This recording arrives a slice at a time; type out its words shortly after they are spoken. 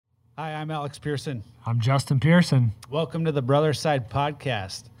Hi, I'm Alex Pearson. I'm Justin Pearson. Welcome to the Brother Side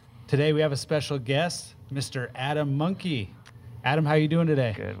Podcast. Today we have a special guest, Mr. Adam Monke. Adam, how you doing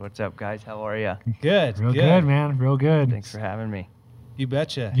today? Good. What's up, guys? How are you? Good. Real good, man. Real good. Thanks for having me. You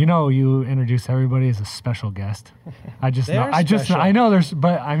betcha. You know, you introduce everybody as a special guest. I know there's,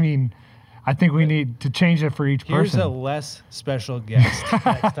 but I mean, I think we need to change it for each Here's person. a less special guest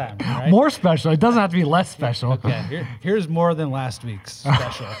next time, right? More special. It doesn't have to be less special. Okay, here's more than last week's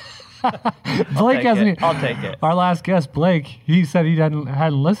special. Blake hasn't. I'll take it. Our last guest, Blake, he said he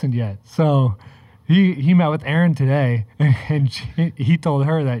hadn't listened yet. So he met with Erin today, and he told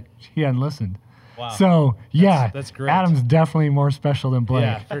her that he hadn't listened. Wow. So yeah, that's great. Adam's definitely more special than Blake.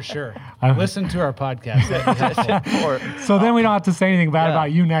 Yeah, for sure. Listen to our podcast. That'd be helpful. So then we don't have to say anything bad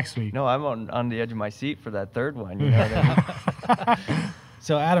about you next week. No, I'm on the edge of my seat for that third one. You know what I mean?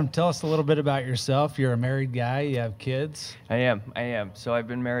 So Adam, tell us a little bit about yourself. You're a married guy. You have kids. I am. So I've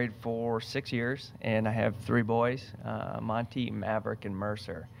been married for 6 years, and I have 3 boys, Monty, Maverick, and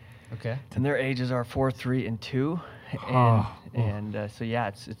Mercer. Okay. And their ages are 4, 3, and 2. So yeah,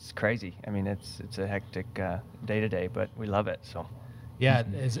 it's crazy. I mean, it's a hectic day to day, but we love it. So. Yeah,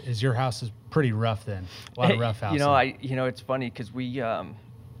 is your house is pretty rough then? A lot of rough housing. It's funny because we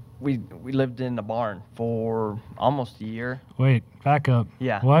lived in a barn for almost a year. Wait, back up.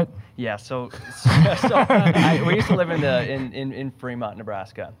 Yeah. What? Yeah. So we used to live in Fremont,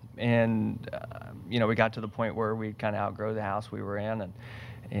 Nebraska, and we got to the point where we kind of outgrow the house we were in,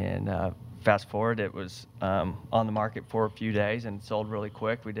 and fast forward, it was on the market for a few days and sold really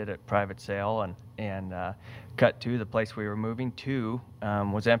quick. We did a private sale, and cut to the place we were moving to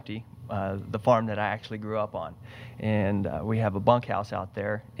was empty. The farm that I actually grew up on, and we have a bunkhouse out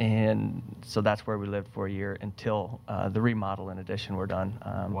there, and so that's where we lived for a year until the remodel and addition were done.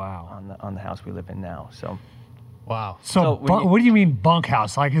 Wow. On the house we live in now. So. Wow. So what do you mean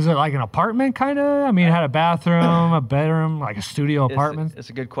bunkhouse? Like, is it like an apartment kind of? I mean, it had a bathroom, a bedroom, like a studio apartment? It's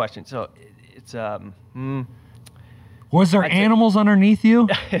a good question. So it's Was there animals underneath you?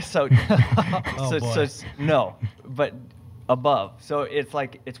 so no, but above. So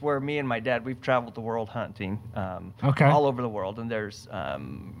it's where me and my dad, we've traveled the world hunting, all over the world, and there's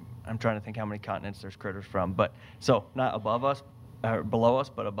I'm trying to think how many continents there's critters from, but so not above us, below us,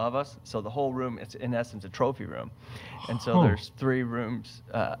 but above us. So the whole room, it's in essence a trophy room, and so there's 3 rooms.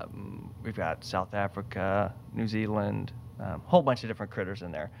 We've got South Africa, New Zealand, a whole bunch of different critters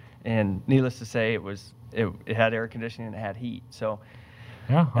in there, and needless to say, it had air conditioning and it had heat. So.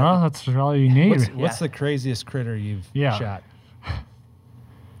 Yeah, well, that's all you need. What's the craziest critter you've shot?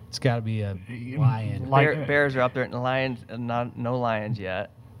 It's got to be a lion. Bears are up there, and lions, no lions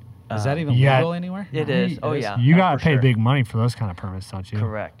yet. Is that even legal anywhere? It is. Oh, yeah. You got to pay big money for those kind of permits, don't you?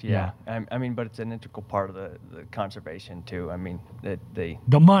 Correct, yeah. I mean, but it's an integral part of the conservation, too. I mean,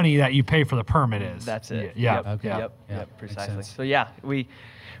 the money that you pay for the permit is. That's it. Yeah. Yep, precisely. So, yeah, we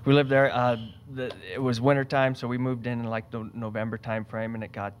lived there. It was wintertime, so we moved in like the November time frame, and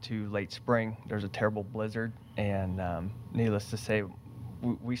it got to late spring. There's a terrible blizzard, and needless to say,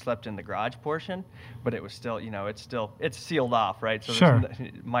 we slept in the garage portion, but it was still, it's sealed off, right? So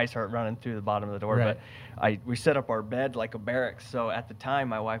mice aren't running through the bottom of the door. Right. But we set up our bed like a barracks. So at the time,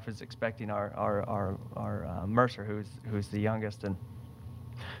 my wife was expecting our Mercer, who's the youngest, and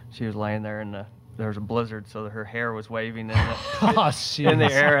she was laying there in there was a blizzard, so her hair was waving in the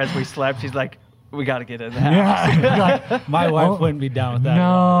air as we slept. She's like, "We got to get in the house." My wife wouldn't be down with that.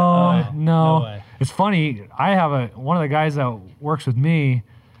 No way. It's funny. I have one of the guys that works with me.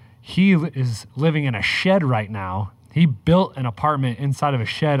 He is living in a shed right now. He built an apartment inside of a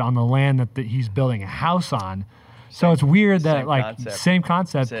shed on the land that he's building a house on. So it's weird that same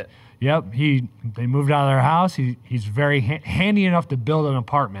concept. That's it. Yep. They moved out of their house. He's very handy enough to build an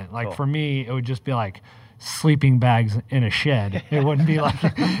apartment. Like for me, it would just be like sleeping bags in a shed. It wouldn't be like,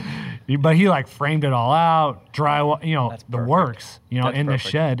 but he framed it all out, drywall, the works, in the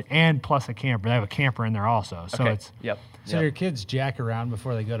shed, and plus a camper. They have a camper in there also. So it's. Yep. So your kids jack around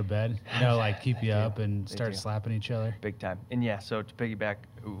before they go to bed? Keep you up and start slapping each other? Big time. And yeah, so to piggyback,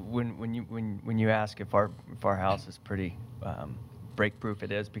 when you ask if our house is pretty break-proof,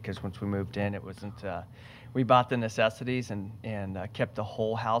 it is, because once we moved in, it wasn't. We bought the necessities and kept the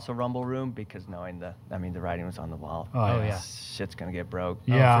whole house a rumble room, because knowing the writing was on the wall. Oh yeah. Shit's gonna get broke.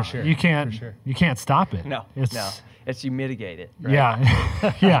 Yeah, for sure. You can't stop it. No. It's you mitigate it. Right?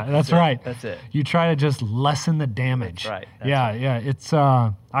 Yeah, yeah, that's right. That's it. You try to just lessen the damage. That's right. Yeah. It's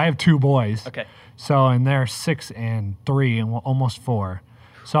I have 2 boys. Okay. So and they're 6 and 3 and almost 4.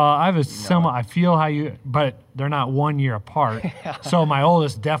 So I have a similar. I feel how you, but they're not 1 year apart. So my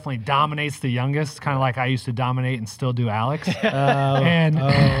oldest definitely dominates the youngest, kind of like I used to dominate and still do Alex.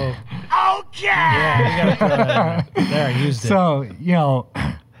 Yeah, you gotta throw that in there. There, I used it. So,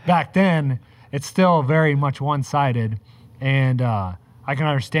 back then, it's still very much one-sided, and I can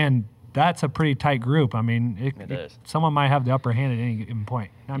understand that's a pretty tight group. I mean, It is. someone might have the upper hand at any given point.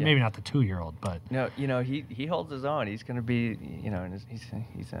 Yeah. Maybe not the 2-year-old, but No, he holds his own. He's going to be,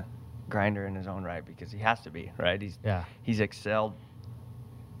 he's a grinder in his own right because he has to be, right? He's excelled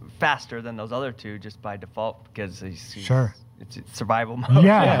faster than those other two just by default because he's sure. It's survival mode.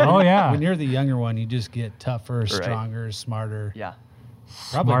 Yeah. Oh yeah. When you're the younger one, you just get tougher, stronger, smarter. Yeah.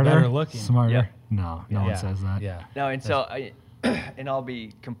 Probably Smarter, better looking. Smarter. Yeah. No one says that. Yeah. No, and so and I'll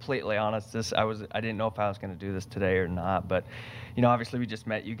be completely honest. I didn't know if I was going to do this today or not, but obviously we just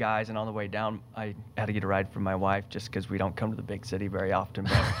met you guys, and on the way down, I had to get a ride from my wife just because we don't come to the big city very often.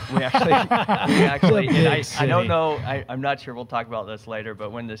 But we actually, and I don't know. I'm not sure. We'll talk about this later,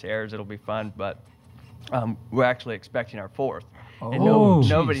 but when this airs, it'll be fun. But we're actually expecting our 4th. And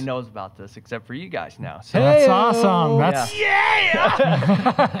nobody knows about this except for you guys now. So that's awesome. That's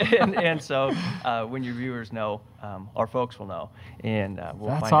and so when your viewers know, our folks will know, and we'll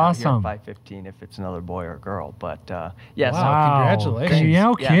that's find awesome. out here at 5:15 if it's another boy or girl. But Wow, congratulations!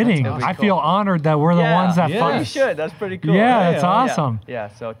 No Yeah, kidding. that's gonna be I cool. feel honored that we're the ones that you fight. should. That's pretty cool. Yeah, right? that's awesome. Yeah.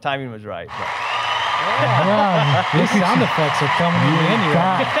 So timing was right. But. Yeah. These sound effects are coming in handy.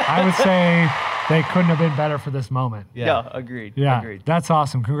 Right? I would say they couldn't have been better for this moment. Yeah. No, agreed. Yeah, Agreed. that's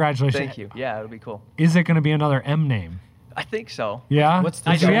awesome. Congratulations. Thank you. Yeah, it'll be cool. Is it going to be another M name? I think so. Yeah. What's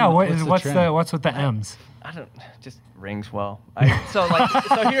the Yeah. trend? What's trend? what's with the M's? I don't. Just rings well. So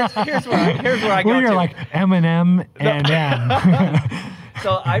here's where I go Well, you're to. like Eminem and M.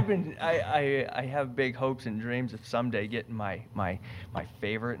 So I have big hopes and dreams of someday getting my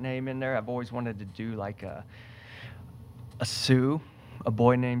favorite name in there. I've always wanted to do like a Sue, a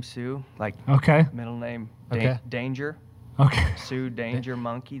boy named Sue, like Okay. middle name Okay. Danger. Okay. Sue Danger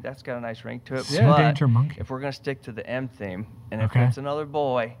Monkey. That's got a nice ring to it. Sue But Danger Monkey. If we're gonna stick to the M theme, and Okay. if it's another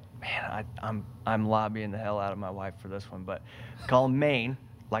boy, man, I'm lobbying the hell out of my wife for this one, but call him Maine,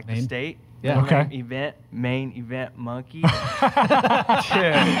 like the Maine? state. Yeah. Middle Okay. name Maine Event Monkey. Dude,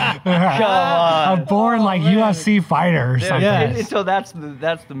 come on. A born like UFC fighter or Dude, something. Yeah. and so that's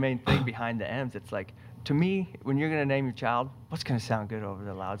the main thing behind the M's. It's like, to me, when you're gonna name your child, what's gonna sound good over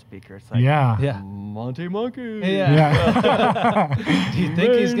the loudspeaker? It's like, Yeah. Yeah. Monty Monkey. Yeah. Do you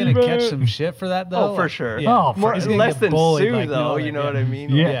think he's gonna catch some shit for that though? Oh, for sure. Yeah. Oh, More, He's gonna less get than bullied Sue, like though. no You know other. what I mean?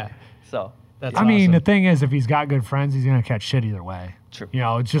 Yeah. Yeah. So That's I mean, awesome. the thing is, if he's got good friends, he's gonna catch shit either way. True.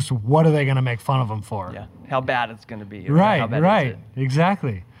 It's just what are they gonna make fun of him for? yeah, how bad it's gonna be. How Right. bad Right. Is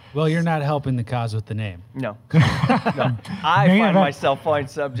Exactly. Well, you're not helping the cause with the name. it? No. No. I Man, find that- myself falling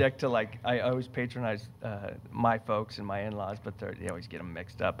subject to I always patronize my folks and my in-laws, but they always get them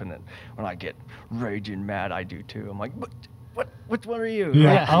mixed up, and then when I get raging mad, I do too. I'm like, which one are you?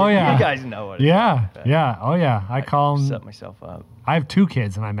 Yeah. Like, Oh, yeah. You guys know it. Yeah. Yeah. Oh yeah. I call Set them. myself up. I have 2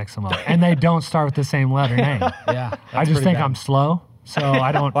 kids and I mix them up, and they don't start with the same letter name. Yeah. I just think I'm slow, so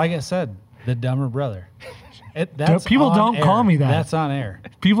I don't. Like I said, the dumber brother. That's People on don't air. call me that. That's on air.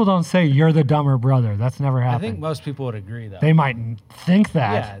 People don't say you're the dumber brother. That's never I happened. think most people would agree though. They might think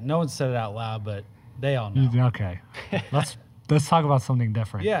Yeah, that. no one said it out loud, but they all know. Okay. Let's talk about something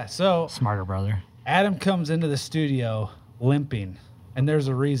different. Yeah, so Smarter brother. Adam comes into the studio limping, and there's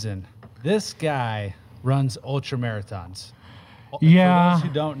a reason. This guy runs ultramarathons. Yeah. For those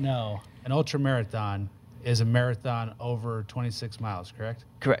who don't know, an ultramarathon is a marathon over 26 miles, correct?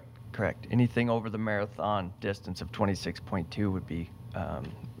 Correct. Anything over the marathon distance of 26.2 would be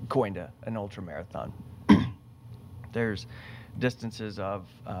coined an ultra marathon. There's distances of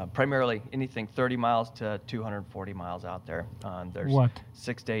primarily anything 30 miles to 240 miles out there. There's What?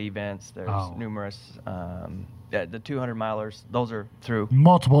 6-day events. There's Oh. numerous. The 200 milers, those are through.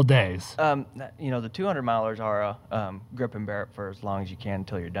 Multiple days. The 200 milers are grip and bear it for as long as you can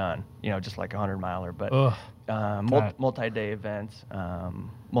until you're done. Just like a 100 miler, but. Ugh. Multi-day events,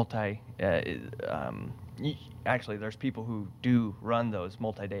 actually, there's people who do run those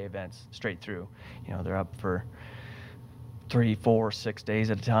multi-day events straight through. They're up for 3, 4, 6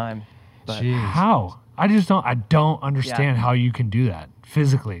 days at a time. But Jeez. How? I don't understand how you can do that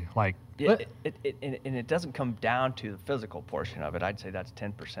physically. Like, and it doesn't come down to the physical portion of it. I'd say that's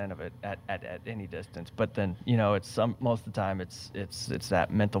 10% of it at any distance. But then, it's most of the time it's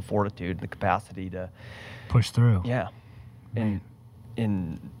that mental fortitude, the capacity to push through.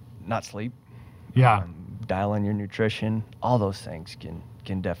 and not sleep. Yeah. Dial in your nutrition. All those things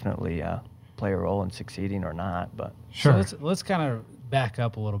can definitely play a role in succeeding or not. But Sure. So let's kind of back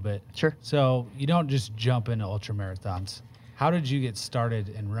up a little bit. Sure. So you don't just jump into ultramarathons. How did you get started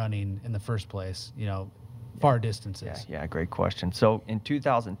in running in the first place? far distances? Yeah, great question. So in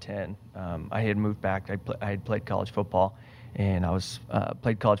 2010, I had moved back. I had played college football, and I was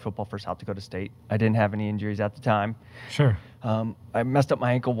played college football for South Dakota State. I didn't have any injuries at the time. Sure. I messed up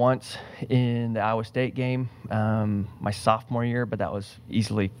my ankle once in the Iowa State game my sophomore year, but that was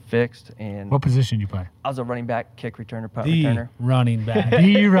easily fixed. And What position did you play? I was a running back, kick returner, punt The returner. running back.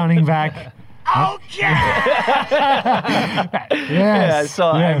 The running back. Oh yeah! Yes. Yeah, so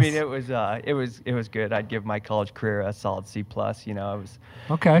I yes. mean, it was good. I'd give my college career a solid C+. You know, it was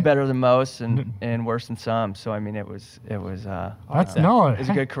Okay. better than most and worse than some. So I mean, it was That's it was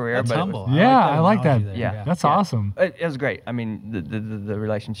a good career. That's but humble. Yeah, I like that. analogy there, That's Yeah. awesome. It was great. I mean, the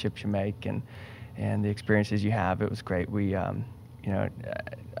relationships you make and the experiences you have, it was great. We, I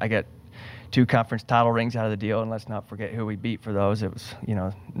got 2 conference title rings out of the deal, and let's not forget who we beat for those. It was,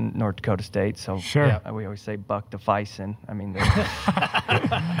 North Dakota State. So Sure. we always say Buck to Fison. I mean,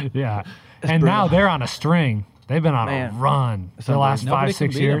 Yeah. And now they're on a string. They've been on a Man. run It's the last unbelievable. 5-6 Nobody can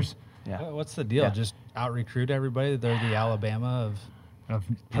beat 'em. years. yeah. What's the deal? Yeah. Just out recruit everybody? They're the Alabama of.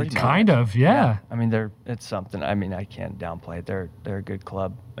 Pretty Kind much. of, yeah. I mean, it's something. I mean, I can't downplay it. They're a good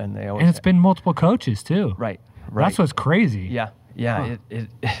club, and they always And it's been multiple coaches too. right. That's what's crazy. Yeah. Huh.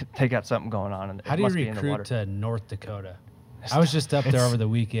 They got something going on. And How it do you must be in the water. recruit to North Dakota? I was just up there It's- over the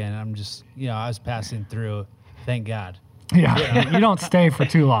weekend. I'm just, I was passing through. Thank God. Yeah. You don't stay for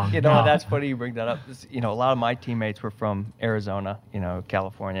too long. You know, No. that's funny you bring that up. A lot of my teammates were from Arizona,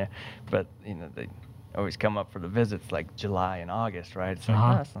 California, but, they always come up for the visits like July and August, right? It's like,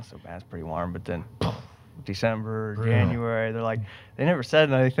 Uh-huh. it's not so bad. It's pretty warm. But then December, Really? January, they're like, they never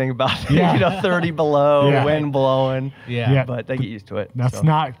said anything about, Yeah. 30 below, Yeah. wind blowing. Yeah. But they get used to it. That's so.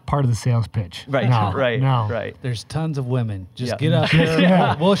 not part of the sales pitch. Right, No, right, no. right. There's tons of women. Just Yeah. get up there.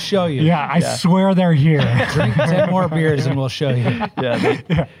 Yeah. We'll show you. Yeah, I Yeah. swear they're here. Drink 10 more beers and we'll show you.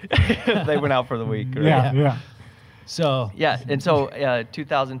 Yeah, they went out for the week. Right? Yeah. So, Yeah, and so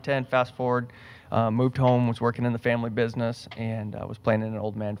 2010, fast forward, moved home, was working in the family business, and was playing in an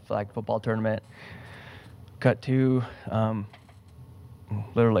old man flag football tournament. Cut to,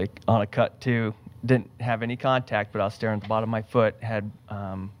 literally on a cut to, didn't have any contact, but I was staring at the bottom of my foot, had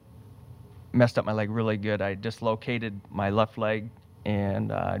messed up my leg really good. I dislocated my left leg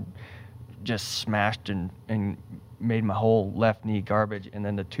and just smashed and made my whole left knee garbage, and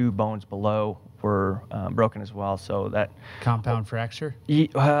then the 2 bones below were broken as well. So that compound fracture?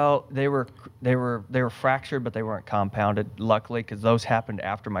 well, they were fractured, but they weren't compounded. Luckily, because those happened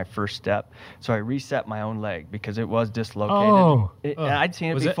after my first step. So I reset my own leg because it was dislocated. Oh. And I'd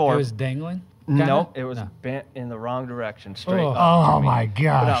seen it Was before. It was dangling? Kinda? No, it was No. bent in the wrong direction, straight Oh. up to Oh me. my But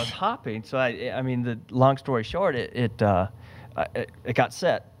I was gosh. hopping, so I mean, the long story short, it got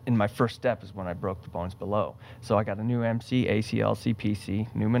set. In my first step is when I broke the bones below. So I got a new MC, ACL, CPC,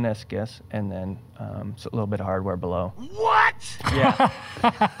 new meniscus, and then so a little bit of hardware below. What? Yeah.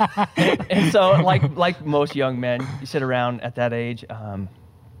 and so, like most young men, you sit around at that age,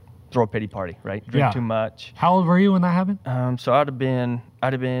 throw a pity party, right? Drink Yeah. too much. How old were you when that happened? So I'd have been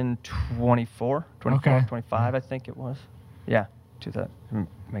 24, Okay. 25, I think it was. Yeah. 2000.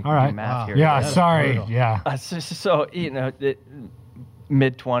 Make All right. do math Wow. here. Yeah, That's sorry. brutal. Yeah. So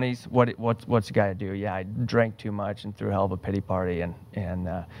mid-20s, what's the guy to do? Yeah, I drank too much and threw a hell of a pity party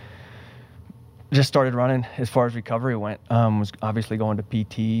and just started running as far as recovery went. Was obviously going to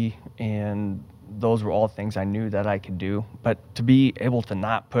PT, and those were all things I knew that I could do. But to be able to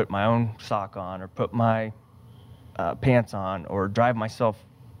not put my own sock on or put my pants on or drive myself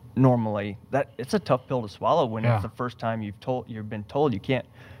normally, it's a tough pill to swallow when Yeah. it's the first time you've been told you can't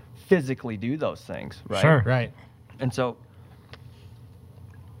physically do those things, right? Sure. Right. And so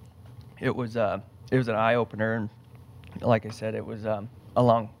it was an eye opener, and like I said, it was a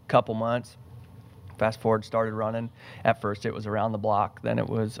long couple months. Fast forward, started running. At first, it was around the block. Then it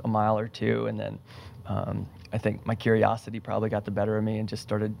was a mile or 2, and then I think my curiosity probably got the better of me, and just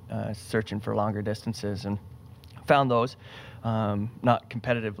started searching for longer distances, and found those. Not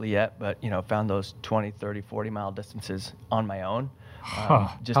competitively yet, but found those 20, 30, 40 mile distances on my own. Huh.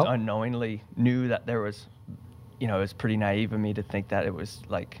 Just How- unknowingly knew that there was, it was pretty naive of me to think that it was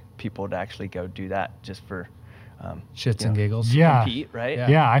like people would actually go do that just for Shits and giggles. Yeah. compete, right? Yeah.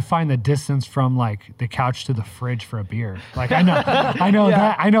 Yeah, I find the distance from like the couch to the fridge for a beer. Like I know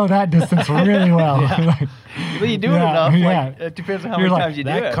Yeah. I know that distance really well. Like, Well, you do it Yeah, enough. yeah. Like, it depends on how You're many like, times you do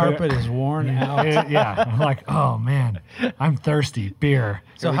That it. carpet is worn out. yeah, I'm like, oh man, I'm thirsty. Beer.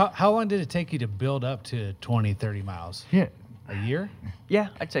 So how long did it take you to build up to 20, 30 miles? Yeah. A year? Yeah,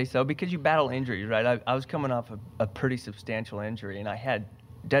 I'd say so, because you battle injuries, right? I was coming off a pretty substantial injury, and I had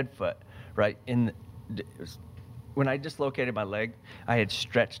dead foot, right? It was when I dislocated my leg, I had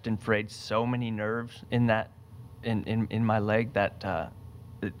stretched and frayed so many nerves in my leg that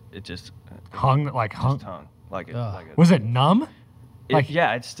it just hung. Just hung like it. Was it numb?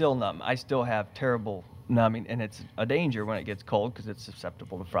 Yeah, it's still numb. I still have terrible numbing, and it's a danger when it gets cold because it's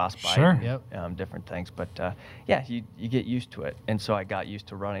susceptible to frostbite. Sure. And, different things. But yeah, you get used to it, and so I got used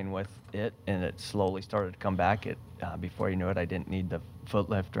to running with it, and it slowly started to come back. Before you knew it, I didn't need the foot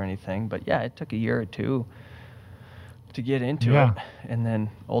lift or anything. But yeah, it took a year or two to get into it, and then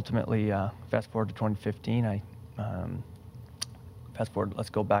ultimately, fast forward to 2015, let's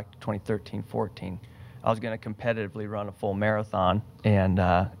go back to 2013, 14. I was going to competitively run a full marathon, and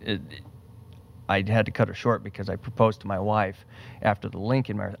I had to cut her short because I proposed to my wife after the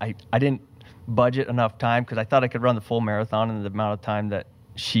Lincoln Marathon. I didn't budget enough time because I thought I could run the full marathon in the amount of time that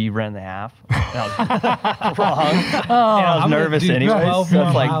she ran the half. And I was wrong. And I was nervous anyway. So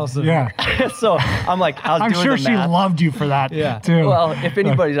it's like, so I'm like, I'm sure she loved you for that too. Well, if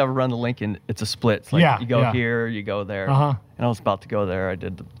anybody's ever run the Lincoln, it's a split. It's like you go here, you go there. And I was about to go there. I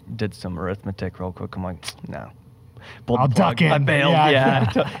did some arithmetic real quick. I'm like, no. I'll duck in. I bailed, and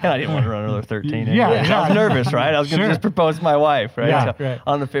I didn't want to run another 13. I was nervous, right? I was going to just propose to my wife, right?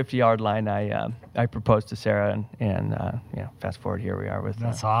 On the 50-yard line, I proposed to Sarah, and fast forward, here we are with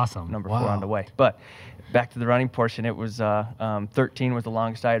that's awesome. Number 4 on the way. But back to the running portion, it was 13 was the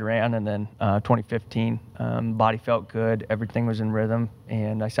longest I had ran, and then 2015, body felt good, everything was in rhythm,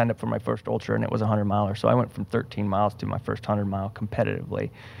 and I signed up for my first ultra, and it was a 100-miler. So I went from 13 miles to my first 100-mile competitively.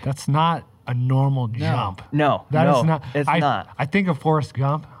 That's not a normal jump. No, is not. It's not. I think of Forrest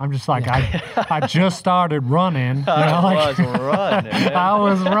Gump. I'm just like, I just started running. I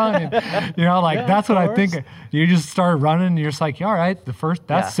was running. That's what I think. You just started running, and you're just like, all right,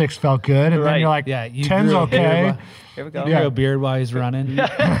 that 6 felt good, and then you're like, 10's okay. Here we go. Grow a beard while he's running.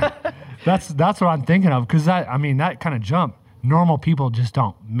 That's what I'm thinking of, because that kind of jump, normal people just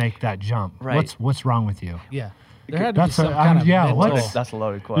don't make that jump. Right. What's wrong with you? Yeah. There had to be some kind of mental. That's a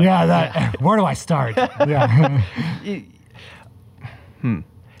loaded question. Yeah, where do I start? Yeah.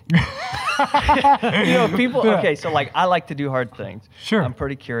 People. Okay, so I like to do hard things. Sure. I'm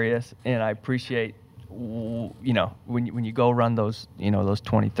pretty curious, and I appreciate, when you go run those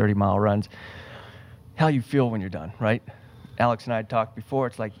 20, 30-mile runs, how you feel when you're done, right? Alex and I had talked before.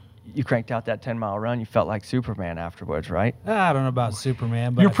 It's like, you cranked out that 10-mile run, you felt like Superman afterwards, right? I don't know about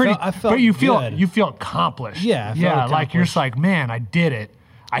Superman, but you're pretty. I felt but you feel good. You feel accomplished. Yeah, I felt accomplished. Like you're just like, man, I did it.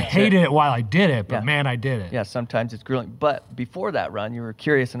 I hated it while I did it, but man, I did it. Yeah, sometimes it's grueling. But before that run, you were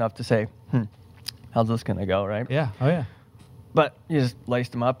curious enough to say, how's this gonna go, right? Yeah. Oh yeah. But you just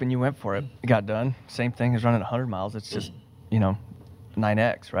laced them up and you went for it. You got done. Same thing as running 100 miles. It's just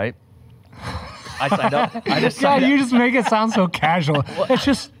 9x, right? I signed up. You just make it sound so casual. It's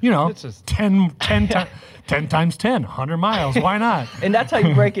just, it's just 10 times 10, 100 miles. Why not? And that's how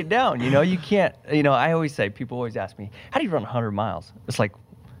you break it down. You can't, I always say, people always ask me, how do you run 100 miles? It's like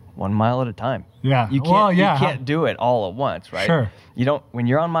 1 mile at a time. Yeah. You can't, you can't do it all at once, right? Sure. When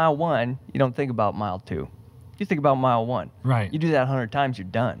you're on mile 1, you don't think about mile 2. You think about mile 1. Right. You do that 100 times, you're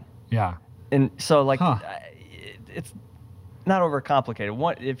done. Yeah. And so it's not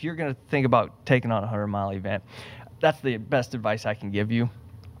overcomplicated. If you're going to think about taking on a 100-mile event, that's the best advice I can give you.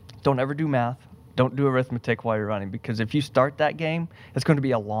 Don't ever do math. Don't do arithmetic while you're running, because if you start that game, it's going to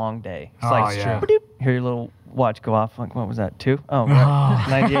be a long day. It's hear your little watch go off. Like, what was that, 2? Oh, right.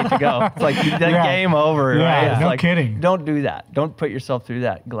 98 to go. It's like game over, right? No kidding. Don't do that. Don't put yourself through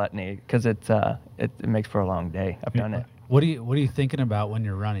that gluttony, because it makes for a long day. I've done it. What are you thinking about when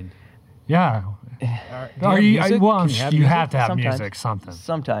you're running? Yeah. You have to have music, something.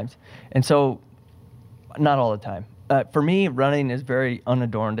 Sometimes. And so, not all the time. For me, running is very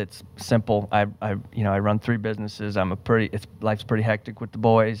unadorned. It's simple. I run 3 businesses. Life's pretty hectic with the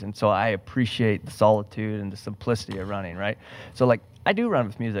boys, and so I appreciate the solitude and the simplicity of running, right? So I do run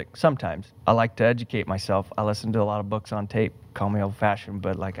with music sometimes. I like to educate myself. I listen to a lot of books on tape. Call me old-fashioned,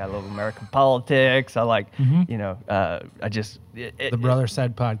 but I love American politics. I like, I just... The Brother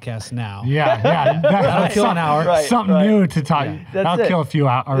Said podcast now. Yeah. That'll kill an hour. Right, something new to talk. That'll kill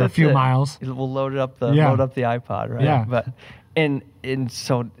a few miles. We'll load up the iPod, right? Yeah. But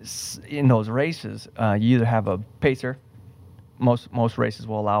so in those races, you either have a pacer. Most races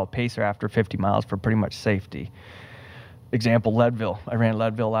will allow a pacer after 50 miles for pretty much safety. Example, Leadville. I ran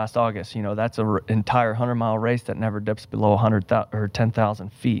Leadville last August. That's an entire 100-mile race that never dips below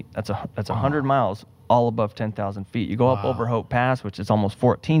 10,000 feet. That's 100 miles all above 10,000 feet. You go up over Hope Pass, which is almost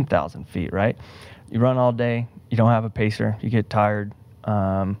 14,000 feet, right? You run all day. You don't have a pacer. You get tired.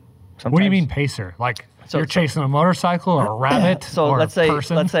 sometimes. What do you mean pacer? Like you're chasing a motorcycle or a rabbit so or let's a say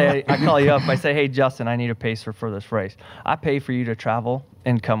person? let's say I call you up. I say, hey Justin, I need a pacer for this race. I pay for you to travel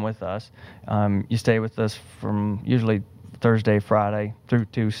and come with us. You stay with us from usually Thursday, Friday through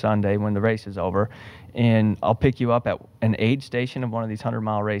to Sunday when the race is over, and I'll pick you up at an aid station of one of these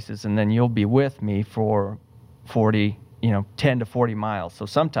 100-mile races, and then you'll be with me for 10 to 40 miles. So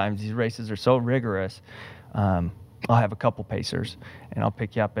sometimes these races are so rigorous. I'll have a couple pacers, and I'll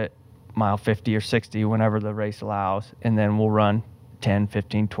pick you up at mile 50 or 60 whenever the race allows, and then we'll run 10,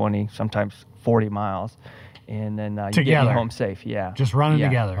 15, 20, sometimes 40 miles, and then you get me home safe. Yeah, just running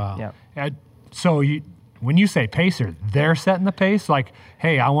together. Wow. Yeah. So when you say pacer, they're setting the pace. Like,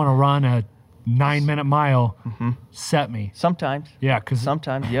 hey, I want to run a 9-minute mile. Set me. Sometimes. Yeah, because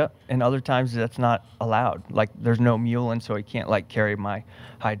sometimes, yep, and other times that's not allowed. Like there's no mule, and so he can't like carry my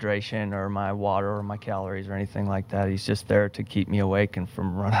hydration or my water or my calories or anything like that. He's just there to keep me awake and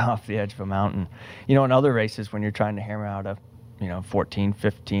from running off the edge of a mountain. In other races when you're trying to hammer out a 14,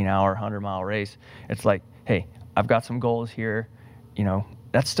 15-hour, 100-mile race, it's like, hey, I've got some goals here.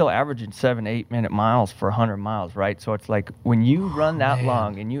 That's still averaging 7-8 minute miles for 100 miles, right? So it's like when you run that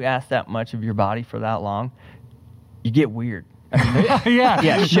long and you ask that much of your body for that long, you get weird.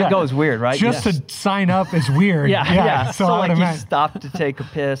 Shit goes weird, right? Just to sign up is weird. Yeah. So like you stop to take a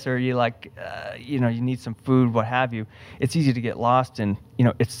piss, or you you need some food, what have you. It's easy to get lost in,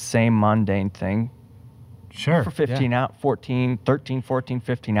 it's the same mundane thing. Sure. For 13, 14,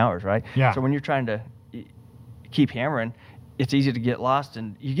 15 hours, right? Yeah. So when you're trying to keep hammering, it's easy to get lost,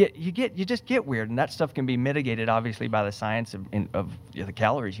 and you just get weird, and that stuff can be mitigated obviously by the science of the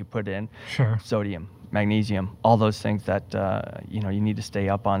calories you put in. Sure. Sodium, magnesium, all those things that you need to stay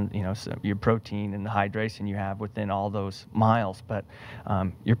up on. So your protein and the hydration you have within all those miles. But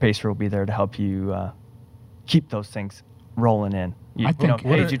your pacer will be there to help you keep those things rolling in. I think.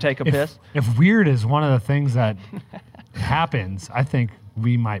 Hey, did you take a piss? If weird is one of the things that happens, I think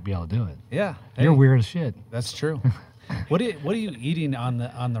we might be able to do it. Yeah. You're weird as shit. That's true. What are you eating on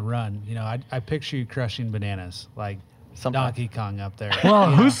the run? I picture you crushing bananas like Donkey Kong up there.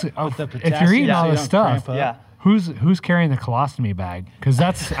 Well, if you're eating all this stuff, who's carrying the colostomy bag? Because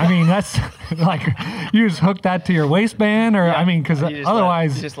that's like you just hook that to your waistband, or because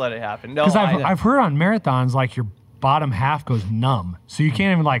otherwise you just let it happen. No, because I've heard on marathons like your bottom half goes numb, so you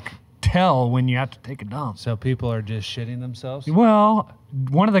can't even tell when you have to take a dump. So people are just shitting themselves? Well,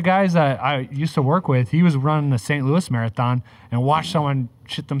 one of the guys that I used to work with, he was running the St. Louis Marathon and watched someone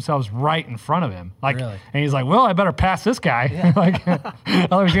shit themselves right in front of him. Really? And he's like, well, I better pass this guy.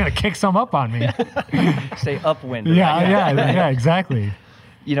 Otherwise he's going to kick some up on me. Stay upwind. Yeah, exactly.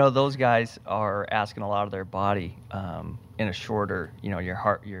 Those guys are asking a lot of their body in a shorter, your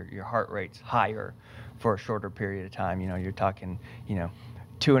heart rate's higher for a shorter period of time. You're talking,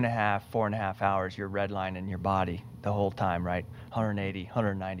 2.5, 4.5 hours, you're redlining your body the whole time, right? 180,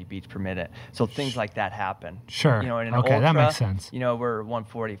 190 beats per minute. So things like that happen. Sure. In an okay, ultra, that makes sense. We're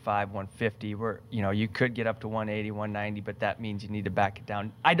 145, 150. You could get up to 180, 190, but that means you need to back it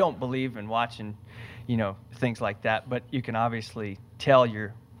down. I don't believe in watching, things like that, but you can obviously tell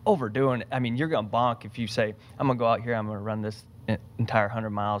you're overdoing it. I mean, you're going to bonk if you say, I'm going to go out here, I'm going to run this entire 100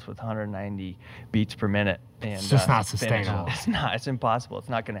 miles with 190 beats per minute. And it's just not sustainable. It's not. It's impossible. It's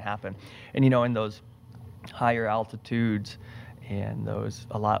not going to happen. And in those higher altitudes and those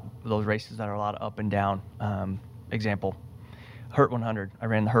races that are a lot of up and down. Example, Hurt 100. I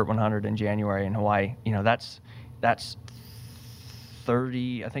ran the Hurt 100 in January in Hawaii. That's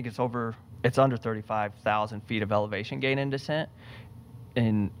 30. I think it's under 35,000 feet of elevation gain and descent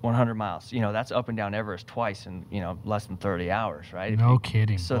in 100 miles. That's up and down Everest twice in less than 30 hours, right? No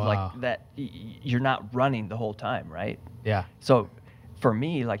kidding. So wow. like that, you're not running the whole time, right? Yeah. So for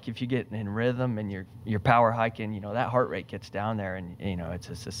me, like if you get in rhythm and you're power hiking, that heart rate gets down there, and it's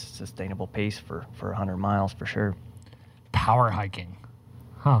a sustainable pace for 100 miles for sure. Power hiking.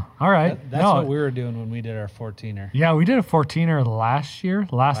 Huh. All right. That's what we were doing when we did our 14er. Yeah, we did a 14er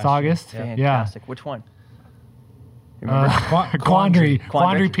last August. Yeah. Fantastic. Which one? Quandary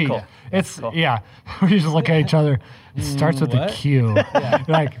Peak. Cool. It's cool. Yeah. We just look at each other. It starts with a Q.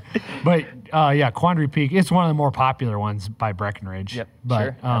 Quandary Peak. It's one of the more popular ones by Breckenridge. Yep. But,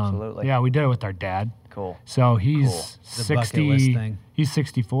 sure. Absolutely. Yeah, we did it with our dad. Cool. So he's The bucket list 60. thing. He's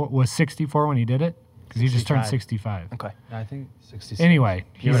 64. Was 64 when he did it? Because he just turned 65. 65. Okay. I think 66. Anyway,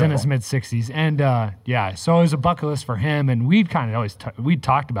 he's in his Beautiful. mid-60s, and so it was a bucket list for him. And we'd kind of always we'd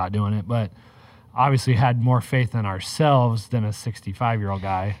talked about doing it, but obviously had more faith in ourselves than a 65-year-old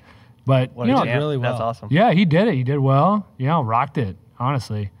guy. But Well, he did really well. That's awesome. yeah, he did it. He did well. Rocked it.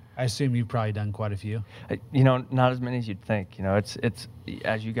 Honestly, I assume you've probably done quite a few. Not as many as you'd think. It's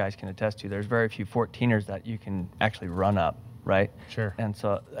as you guys can attest to. There's very few 14ers that you can actually run up, right? Sure. And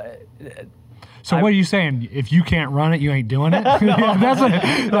so. So what are you saying? If you can't run it, you ain't doing it? I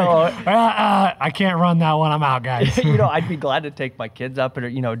can't run that one. I'm out, guys. I'd be glad to take my kids up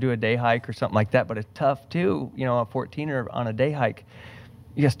and do a day hike or something like that. But it's tough too. A 14er on a day hike,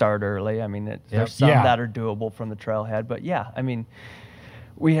 you start early. I mean, there's some that are doable from the trailhead. But yeah, I mean,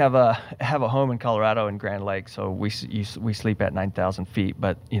 we have a home in Colorado in Grand Lake, so we sleep at 9,000 feet.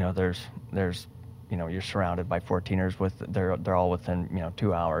 But there's you're surrounded by 14ers they're all within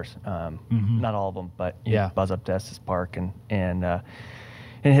 2 hours. Not all of them, but buzz up to Estes Park and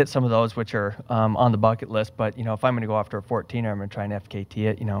hit some of those which are on the bucket list. But if I'm going to go after a 14er, I'm going to try and FKT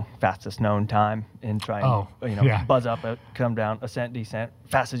it, fastest known time, and try and buzz up it, come down, ascent, descent,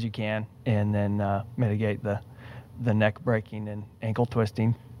 fast as you can, and then mitigate the neck breaking and ankle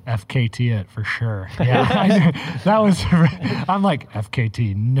twisting. FKT it for sure. Yeah, I'm like,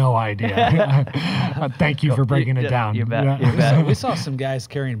 FKT, no idea. Thank you for breaking it down. You bet. We saw some guys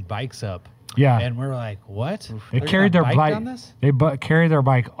carrying bikes up. Yeah. And we're like, what? They carried their bike on this? They carried their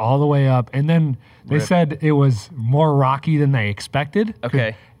bike all the way up, and then they said it was more rocky than they expected.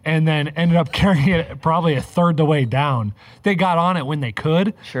 Okay. And then ended up carrying it probably a third the way down. They got on it when they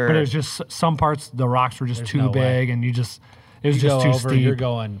could. Sure. But it was just some parts the rocks were just too big, and it was just too over, steep. You're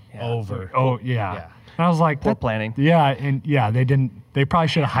going over. Oh yeah. And I was like, poor planning. Yeah, and they didn't. They probably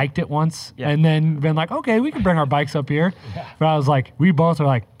should have hiked it once, and then been like, okay, we can bring our bikes up here. Yeah. But I was like, we both are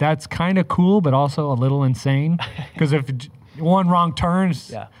like, that's kind of cool, but also a little insane, because if one wrong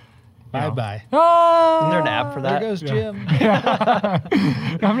turns, bye. Oh, is there an app for that? There goes Jim.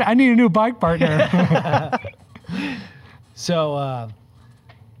 I need a new bike partner. So,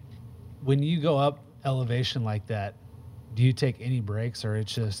 when you go up elevation like that, do you take any breaks, or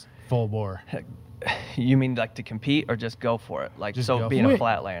it's just full bore? You mean like to compete, or just go for it? Like, just so being a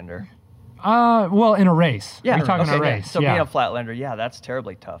flatlander. Well, in a race. Yeah, we're talking a race. Yeah. So being a flatlander, that's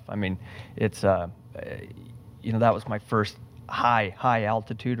terribly tough. I mean, it's that was my first high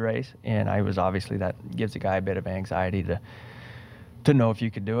altitude race, and I was obviously, that gives a guy a bit of anxiety to know if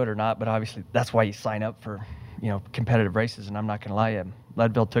you could do it or not. But obviously, that's why you sign up for competitive races. And I'm not gonna lie, you,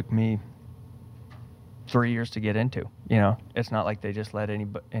 Leadville took me 3 years to get into. It's not like they just let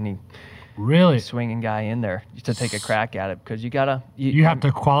any really swinging guy in there to take a crack at it, because you have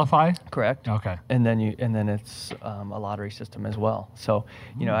to qualify. Correct. Okay. And then it's a lottery system as well. So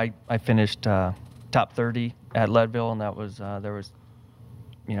I finished top 30 at Leadville, and that was there was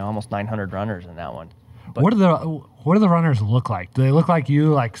almost 900 runners in that one. But what do the runners look like? Do they look like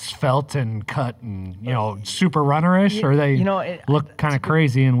you, like svelte and cut and super runnerish, or they look kind of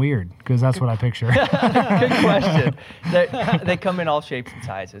crazy and weird? Because that's what I picture. Good question. They come in all shapes and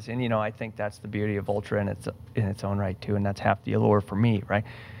sizes, and I think that's the beauty of ultra in its own right too, and that's half the allure for me, right?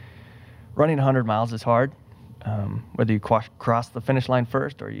 Running 100 miles is hard. Whether you cross the finish line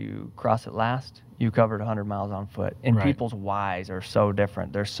first or you cross it last, you covered 100 miles on foot. And people's whys are so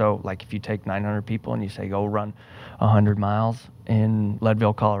different. They're so, like, if you take 900 people and you say, go run 100 miles in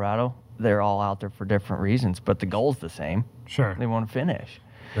Leadville, Colorado, they're all out there for different reasons, but the goal's the same. Sure. They want to finish.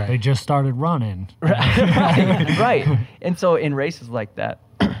 Right. They just started running. Right. And so in races like that,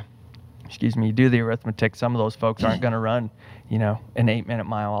 excuse me, you do the arithmetic, some of those folks aren't going to run, an 8-minute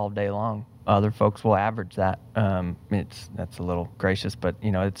mile all day long. Other folks will average that. That's a little gracious, but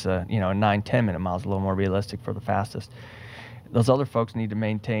it's a 9-10 minute mile is a little more realistic for the fastest. Those other folks need to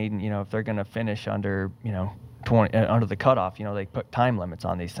maintain, if they're going to finish under 20 under the cutoff, they put time limits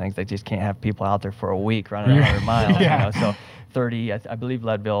on these things. They just can't have people out there for a week running 100 miles. So 30, I believe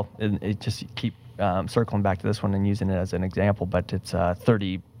Leadville. It just keep circling back to this one and using it as an example, but it's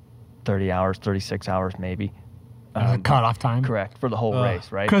 30 hours, 36 hours maybe. Cutoff time. Correct, for the whole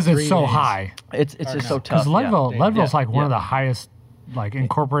race, right? Because it's so high. It's just so tough. Because Leadville's like one of the highest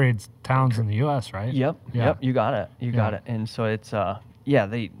incorporated towns in the U.S., right? Yep. You got it. You got it. And so it's but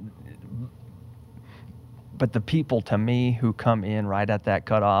the people, to me, who come in right at that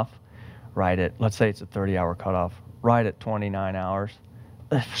cutoff, let's say it's a 30-hour cutoff, right at 29 hours.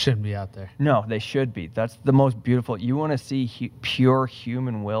 Shouldn't be out there. No, they should be. That's the most beautiful. You want to see pure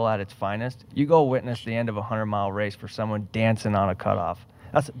human will at its finest? You go witness the end of a 100-mile race for someone dancing on a cutoff.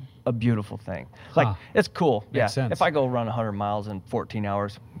 That's a beautiful thing. Like, it's cool. Makes sense. If I go run 100 miles in 14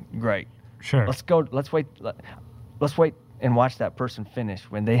 hours, great. Sure. Let's wait and watch that person finish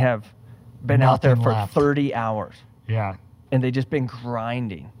when they have been out there for 30 hours. Yeah. And they just been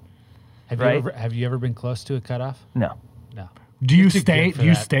grinding. Have you ever been close to a cutoff? No. Do you stay? Do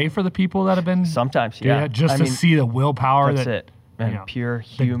you stay for the people that have been? Sometimes, yeah. Just to see the willpower. That's it. and pure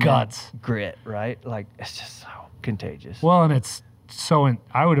human guts. grit, right? Like, it's just so contagious. Well, and it's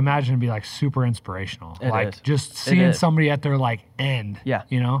I would imagine it'd be like super inspirational. It is. Just seeing somebody at their like end. Yeah.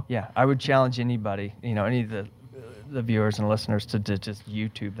 You know? Yeah. I would challenge anybody, any of the viewers and listeners to just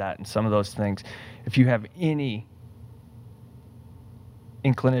YouTube that and some of those things. If you have any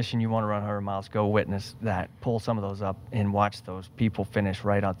inclination you want to run 100 miles, go witness that. Pull some of those up and watch those people finish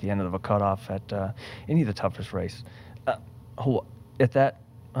right at the end of a cutoff at any of the toughest race. At that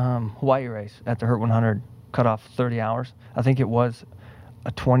Hawaii race, at the Hurt 100, cut off 30 hours. I think it was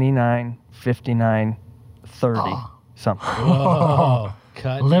a 29, 59, 30 something. Whoa.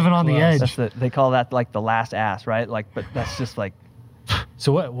 Cut Living on the close. edge. They call that like the last ass, right? Like, but that's just like.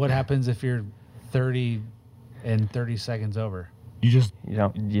 So what happens if you're 30 and 30 seconds over? It's a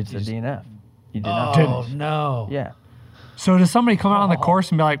DNF. You did not Oh, finish. no. Yeah. So does somebody come out on the course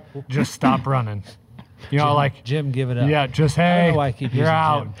and be like, just stop running? Jim, give it up. Yeah, just, I don't hey, know why I keep you're using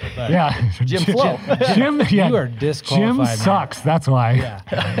out. Jim, but- Jim Flo. Jim, yeah. You are disqualified. Jim sucks. That's why.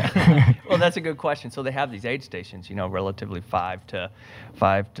 Yeah. Well, that's a good question. So they have these aid stations, relatively 5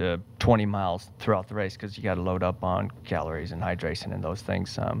 to 20 miles throughout the race, because you got to load up on calories and hydration and those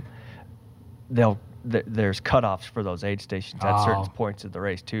things. There's cutoffs for those aid stations at certain points of the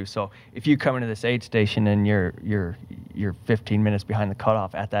race too. So if you come into this aid station and you're 15 minutes behind the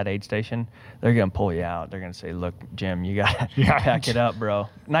cutoff at that aid station, they're gonna pull you out. They're gonna say, "Look, Jim, you gotta pack it up, bro.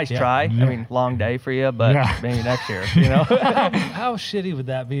 Nice try. Yeah. I mean, long day for you, but maybe next year." How shitty would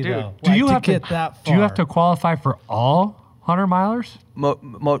that be, Dude, though? Do you have to get that far? Do you have to qualify for all 100 milers?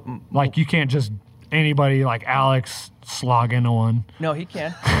 Like you can't just anybody like Alex slog into one. No, he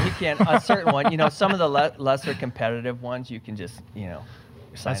can. He can. A certain one. Some of the lesser competitive ones, you can just, sign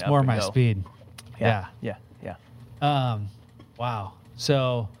That's up more and my go. speed. Yeah. Yeah. Wow.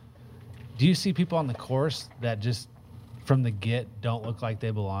 So, do you see people on the course that just from the get don't look like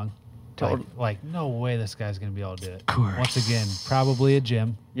they belong? Totally. Like no way this guy's gonna be able to do it. Course. Once again, probably a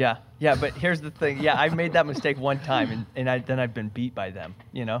gym. Yeah. But here's the thing. Yeah, I made that mistake one time, and then I've been beat by them.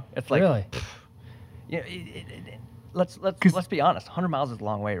 It's like, Really? Let's be honest. 100 miles is a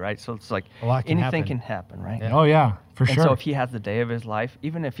long way, right? So it's like A lot can anything happen. can happen, right? Yeah. Oh yeah, for And sure. so if he has the day of his life,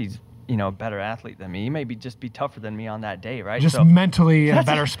 even if he's a better athlete than me, he may just be tougher than me on that day, right? just So mentally in a that's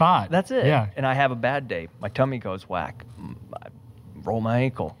better it. spot. That's it. Yeah. And I have a bad day. My tummy goes whack. I roll my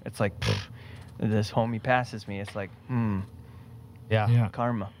ankle. It's like this homie passes me. It's like, Yeah.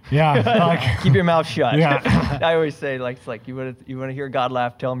 karma. Yeah. Like, Keep your mouth shut. Yeah. I always say, like, it's like you want to hear God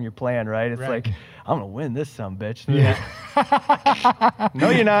laugh, tell him your plan, right? It's Right. like, I'm gonna win this bitch. yeah. No,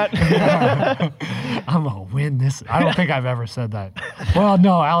 you're not. I'm gonna win this. I don't think I've ever said that. Well,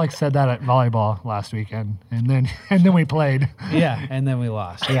 no, Alex said that at volleyball last weekend, and then we played. Yeah, and then we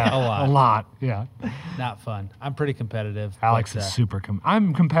lost. Yeah, a lot. A lot. Yeah. Not fun. I'm pretty competitive. Alex but, is super.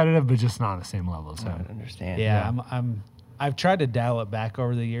 I'm competitive, but just not on the same level as I him. understand. Yeah, I've tried to dial it back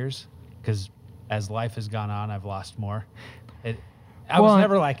over the years because as life has gone on, I've lost more. I was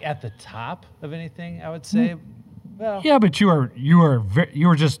never like at the top of anything, I would say. Well, Yeah, but you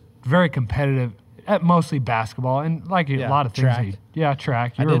were just very competitive at mostly basketball and like a lot of things. track.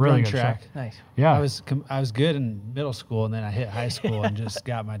 Track. You I were did really run good at track. Nice. Yeah. I was good in middle school, and then I hit high school and just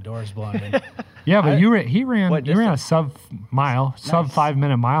got my doors blown in. Yeah, but What you ran a distance? sub 5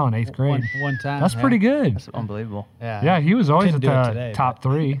 minute mile in 8th grade. One time. That's yeah. pretty good. That's unbelievable. Yeah. Yeah, he was always Couldn't at do it the today, top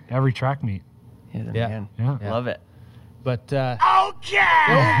 3 every track meet. Yeah. Yeah. Man. Yeah. Love it. But Okay.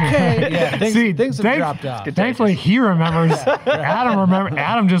 yeah, things have thank- dropped off. Thankfully, he remembers.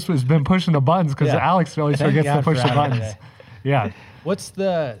 Adam just has been pushing the buttons because Yeah. Alex always Thank forgets to God push for the Adam buttons. today. Yeah. What's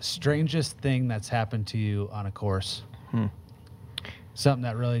the strangest thing that's happened to you on a course? Something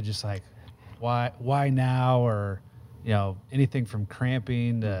that really just like, why now, or anything from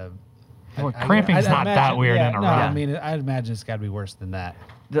cramping to. Well, cramping's not that weird in a no, run. I mean, I'd imagine it's got to be worse than that.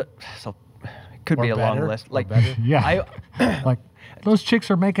 So it could Or be a long better, list. or Like better. Yeah. Like those chicks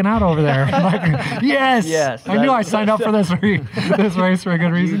are making out over there. Like, yes. Yes, I knew I signed up for this race for a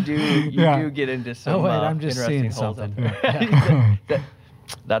good reason. you do get into some. Oh wait, I'm just interesting seeing holes something. up there.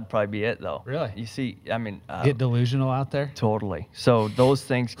 That'd probably be it, though. Really? You see, I mean, Get delusional out there. totally. So those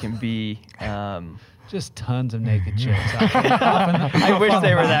things can be. Just tons of naked chicks. Out there. I wish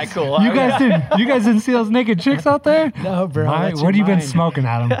they were that cool. You guys didn't see those naked chicks out there? No, bro. that's What have you your been mind. smoking,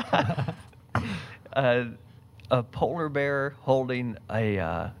 Adam? A polar bear holding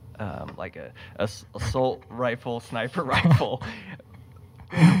a assault rifle, sniper rifle,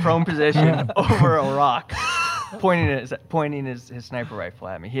 in prone position over a rock, pointing his sniper rifle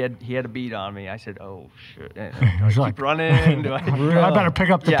at me. He had a bead on me. I said, "Oh shit! Do I was keep like- running? Do I?" I better pick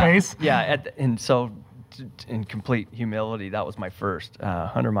up the pace. Yeah, and so in complete humility, that was my first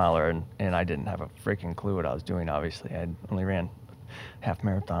 100-miler, and I didn't have a freaking clue what I was doing. Obviously, I only ran half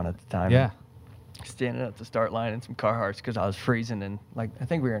marathon at the time. Yeah. Standing at the start line in some Carhartts because I was freezing, and I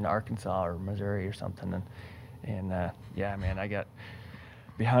think we were in Arkansas or Missouri or something, and yeah, man, I got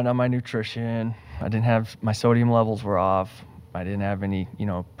behind on my nutrition. I didn't have, my sodium levels were off. I didn't have any,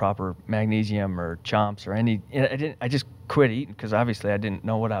 proper magnesium or chomps or any. I just quit eating because obviously I didn't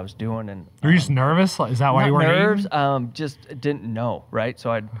know what I was doing. And were you just nervous? Is that why you weren't nerves? eating? Just didn't know, right? So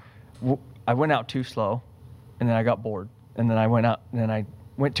I went out too slow, and then I got bored, and then I went out, and then I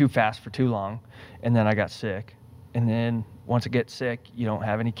went too fast for too long, and then I got sick. And then once I get sick, you don't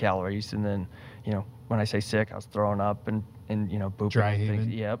have any calories, and then when I say sick, I was throwing up and pooping. Dry and things.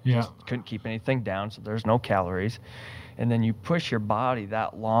 heaving. Yep. Yeah. Just couldn't keep anything down, so there's no calories. And then you push your body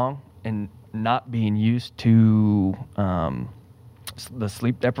that long and not being used to the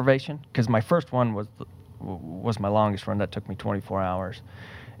sleep deprivation, because my first one was my longest run. That took me 24 hours,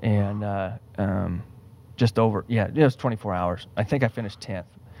 and just over. Yeah, it was 24 hours. I think I finished 10th.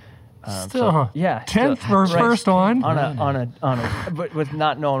 Still, yeah, 10th for first one. But with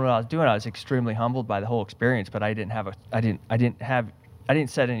not knowing what I was doing, I was extremely humbled by the whole experience. But I didn't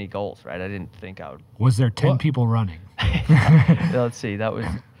set any goals, right? I didn't think I would. Was there 10 people running? Let's see. There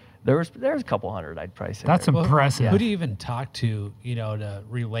was a couple hundred, I'd probably say. That's impressive. Who do you even talk to, to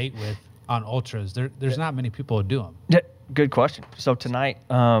relate with on ultras? There's not many people who do them. Yeah, good question. So tonight,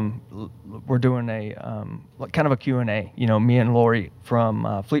 we're doing a kind of a Q&A. Me and Lori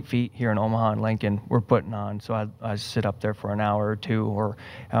from Fleet Feet here in Omaha and Lincoln, we're putting on. So I sit up there for an hour or two, or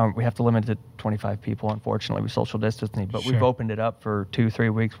we have to limit it to 25 people, unfortunately, with social distancing. But Sure. we've opened it up for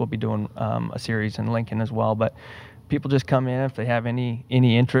 2-3 weeks. We'll be doing a series in Lincoln as well. But people just come in. If they have any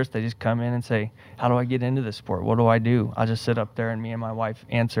interest, they just come in and say, how do I get into this sport? What do I do? I'll just sit up there, and me and my wife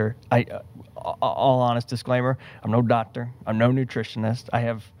answer. All honest disclaimer, I'm no doctor. I'm no nutritionist. I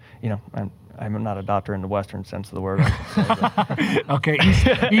have, I'm not a doctor in the Western sense of the word. Okay,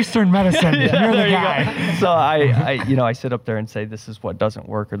 Eastern medicine. You're the guy. So I sit up there and say, this is what doesn't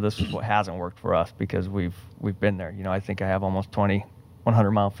work, or this is what hasn't worked for us, because we've been there. I think I have almost 20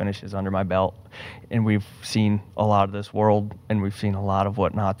 100-mile finishes under my belt, and we've seen a lot of this world, and we've seen a lot of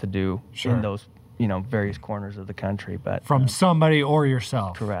what not to do in those various corners of the country. But from somebody or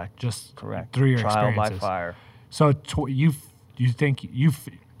yourself. Correct. Just correct. through your trial experiences. by fire. So you think you've.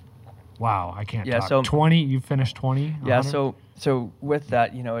 Wow, I can't talk. So 20. You finished 20. Yeah. 100? So with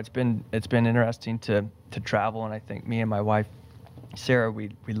that, it's been interesting to travel, and I think me and my wife, Sarah, we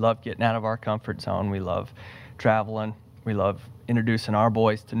love getting out of our comfort zone. We love traveling. We love introducing our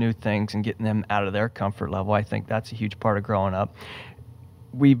boys to new things and getting them out of their comfort level. I think that's a huge part of growing up.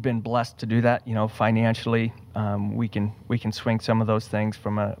 We've been blessed to do that, financially. We can swing some of those things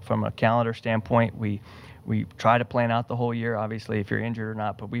from a calendar standpoint. We try to plan out the whole year, obviously, if you're injured or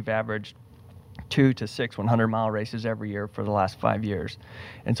not, but we've averaged 2 to 6 100-mile races every year for the last 5 years.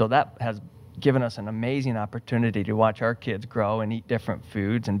 And so that has given us an amazing opportunity to watch our kids grow and eat different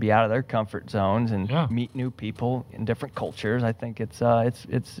foods and be out of their comfort zones and meet new people in different cultures. I think it's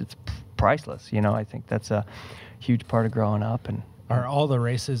priceless. I think that's a huge part of growing up. And are all the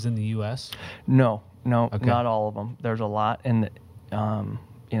races in the U.S.? No, Okay. Not all of them. There's a lot, and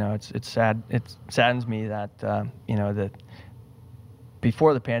it's sad. It saddens me that that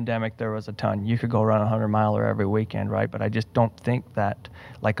before the pandemic there was a ton. You could go run a 100-miler every weekend, right? But I just don't think that,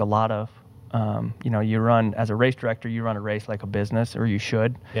 like a lot of you run as a race director, you run a race like a business, or you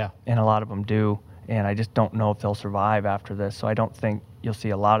should. Yeah. And a lot of them do. And I just don't know if they'll survive after this. So I don't think you'll see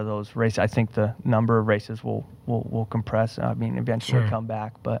a lot of those races. I think the number of races will compress. Eventually come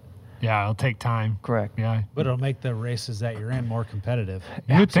back, but. Yeah, it'll take time. Correct. Yeah. But it'll make the races that you're in more competitive.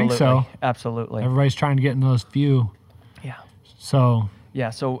 You would think so. Absolutely. Everybody's trying to get in those few. Yeah. So.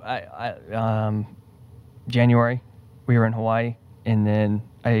 Yeah. So I January, we were in Hawaii, and then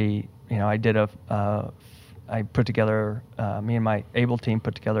I put together, me and my Able team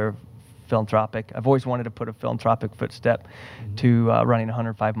put together philanthropic. I've always wanted to put a philanthropic footstep to running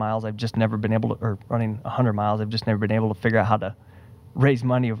 105 miles. I've just never been able to, or running 100 miles. I've just never been able to figure out how to raise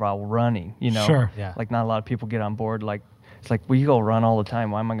money while running. Sure. Yeah. Like not a lot of people get on board. Like it's like, well, you go run all the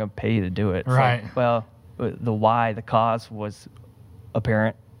time. Why am I going to pay you to do it? It's right. Like, well, the why, the cause was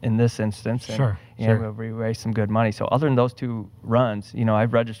apparent in this instance. And, Sure. We raised some good money. So other than those 2 runs,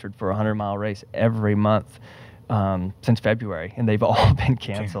 I've registered for a 100-mile race every month since February, and they've all been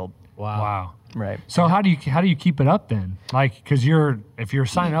canceled. Wow. Right. So how do you keep it up then? Like, because if you're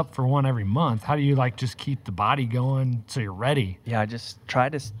signing up for one every month, how do you just keep the body going so you're ready? Yeah, I just try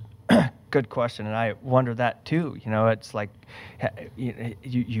to good question, and I wonder that too. You know, it's like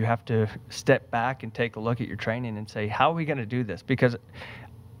you have to step back and take a look at your training and say, how are we going to do this? Because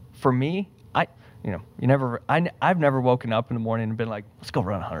for me, I've never woken up in the morning and been like, let's go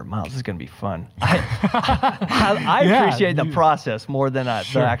run 100 miles. This is going to be fun. I appreciate the process more than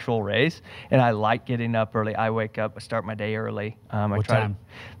the actual race, and I like getting up early. I wake up, I start my day early. What time?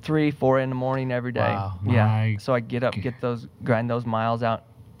 3, 4 in the morning every day. Wow. Yeah. So I get up, grind those miles out.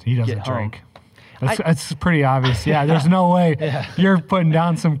 He doesn't drink. That's pretty obvious. Yeah, there's no way you're putting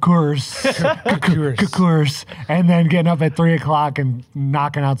down some Coors, and then getting up at 3 o'clock and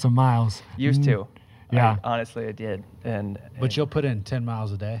knocking out some miles. Used to. Yeah. Honestly, I did. But you'll put in 10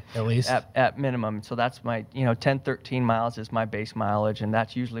 miles a day, at least? At minimum. So that's my, 10, 13 miles is my base mileage, and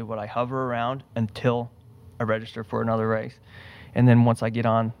that's usually what I hover around until I register for another race. And then once I get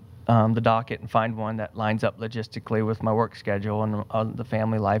on the docket and find one that lines up logistically with my work schedule and the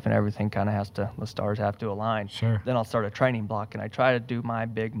family life and everything the stars have to align. Sure. Then I'll start a training block, and I try to do my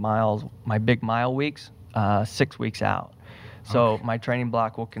big mile weeks 6 weeks out. So my training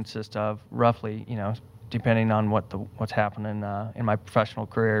block will consist of roughly, depending on what's happening in my professional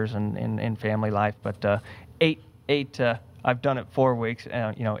careers and in family life, but eight to I've done it 4 weeks,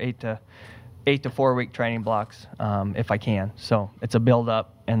 8 to 4 week training blocks if I can. So it's a build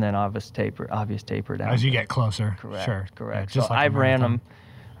up and then obvious taper down. As you get closer. Correct. Sure. Correct. Yeah, So I've ran them.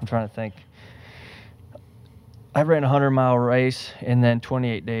 I'm trying to think. I ran a 100-mile race, and then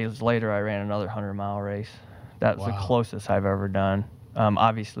 28 days later, I ran another 100-mile race. That was the closest I've ever done.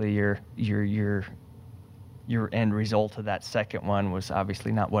 Obviously, your end result of that second one was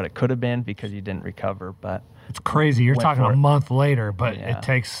obviously not what it could have been because you didn't recover. But it's crazy. You're talking a month later, but Yeah. it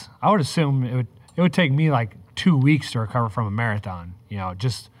takes. I would assume it would take me like 2 weeks to recover from a marathon.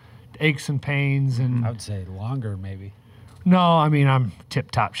 Just aches and pains and. I would say longer, maybe. No, I mean I'm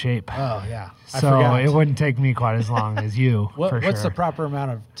tip-top shape. Oh, yeah. I So forgot. it wouldn't take me quite as long as you. What's the proper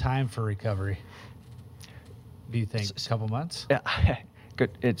amount of time for recovery? Do you think a couple months? Yeah,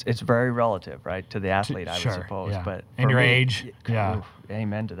 good. It's very relative, right, to the athlete, I would suppose. Yeah. But And for your me, age. Yeah. oof,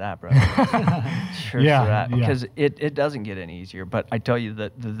 amen to that, brother. Sure Yeah, to that. yeah. Because it doesn't get any easier. But I tell you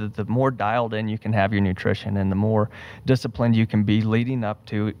that the more dialed in you can have your nutrition and the more disciplined you can be leading up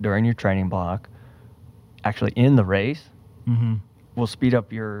to during your training block, actually in the race, will speed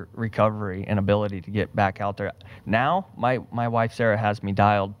up your recovery and ability to get back out there. Now, my wife Sarah has me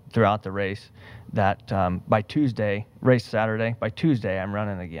dialed throughout the race that by Tuesday, race Saturday, by Tuesday I'm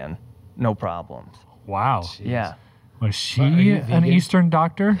running again, no problems. Wow. Yeah. Was she Are you an vegan? Eastern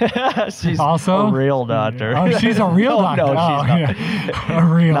doctor? She's Also? a real doctor. Oh, she's a real doctor. No, she's not. Yeah. A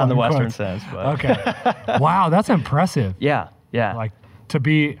real. Not in the in Western quotes. sense, but Okay. Wow, that's impressive. yeah. Like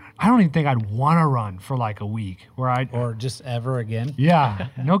I don't even think I'd want to run for like a week Or just ever again? yeah,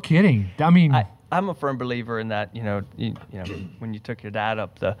 no kidding. I mean, I'm a firm believer in that. When you took your dad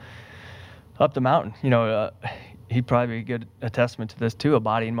up the mountain, he'd probably be a good testament to this too. A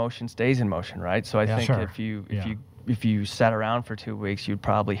body in motion stays in motion, right? So I think sure. if you sat around for 2 weeks, you'd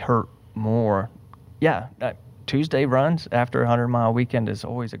probably hurt more. Yeah. Tuesday runs after a 100-mile weekend is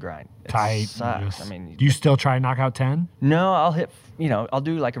always a grind. It tight. sucks. Do you still try and knock out 10? No, I'll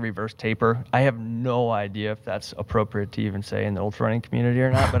do like a reverse taper. I have no idea if that's appropriate to even say in the ultra running community or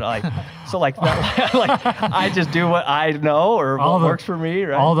not, but I just do what I know or what works for me,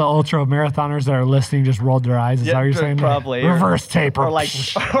 right? All the ultra marathoners that are listening just rolled their eyes. Is that what you're saying? Probably. Reverse taper. Or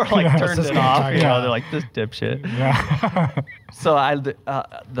turned it off. They're like, this dipshit. Yeah. So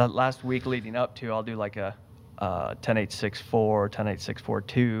the last week leading up to, I'll do like a 10.864,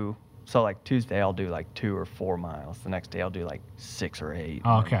 10.864.2. So like Tuesday I'll do like 2 or 4 miles. The next day I'll do like 6 or 8.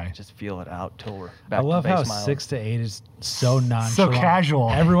 Okay. Just feel it out till we're back I love to base how miles. 6 to 8 is so nonchalant. So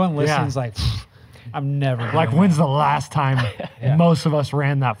casual. Everyone Yeah. listens like, I'm never Like, doing when's that. the last time most of us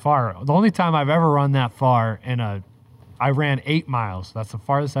ran that far? The only time I've ever run that far I ran 8 miles. That's the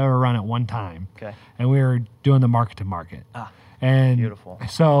farthest I ever run at one time. Okay. And we were doing the market to market. And Beautiful.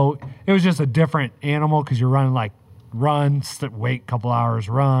 So it was just a different animal because you're running like wait a couple hours,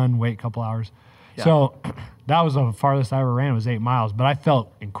 run, wait a couple hours. Yeah. So that was the farthest I ever ran was 8 miles, but I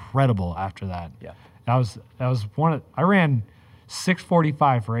felt incredible after that. Yeah. That was I ran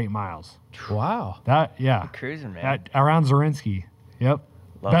 6:45 for 8 miles. Wow. Cruising, man. Around Zorinsky. Yep.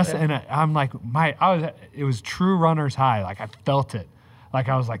 Love Best, it. and I'm like, it was true runner's high. Like I felt it. Like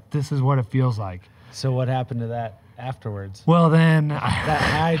I was like, this is what it feels like. So what happened to that afterwards? Well, then, That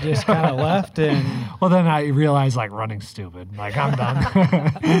high just kind of left and... then I realized like running's stupid. Like I'm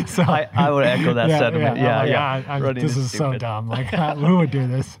done. So I would echo that sentiment. Yeah. Running This is so stupid. dumb. Like who would do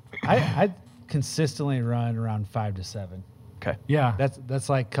this? I consistently run around 5 to 7. Okay. Yeah. That's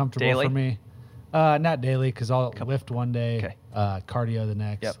like comfortable Daily? for me. Not daily, because I'll lift one day, Okay. cardio the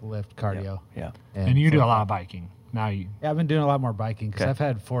next, lift cardio. Yeah. And you do a flip-flop. lot of biking. Now you. Yeah, I've been doing a lot more biking because Okay. I've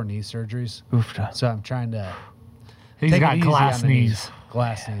had 4 knee surgeries. Oof. So I'm trying to He's take got it easy glass on the knees.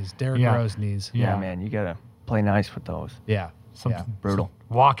 Glass knees. Derrick Yeah. Rose knees. Yeah, Yeah. man, you gotta play nice with those. Yeah. Yeah. Brutal.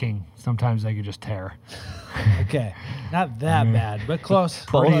 Walking, sometimes they could just tear. Okay. Not that bad, but close.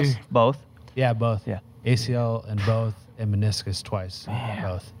 Both. Close. Both. Yeah, both. Yeah. ACL in both and meniscus twice.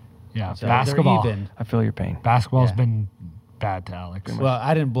 Both. Yeah, So basketball. they're even. I feel your pain. Basketball's Yeah. been bad to Alex. Well,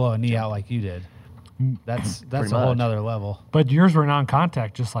 I didn't blow a knee out like you did. That's Pretty a whole much. nother level. But yours were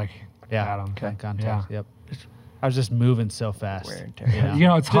non-contact, just like Yeah. Adam. Okay. Contact. Yeah. Yep. I was just moving so fast. Wear and tear. You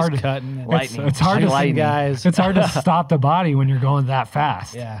know, it's Just hard to cutting and Lightning. It's hard to lightning, guys. It's hard to stop the body when you're going that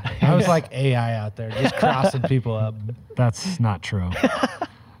fast. Yeah, I was like AI out there, just crossing people up. That's not true.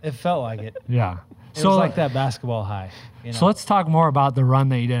 It felt like it. Yeah. It was like that basketball high. You know? So let's talk more about the run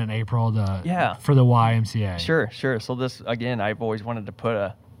that you did in April for the YMCA. Sure. So this, again, I've always wanted to put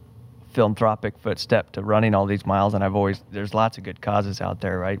a philanthropic footstep to running all these miles, and there's lots of good causes out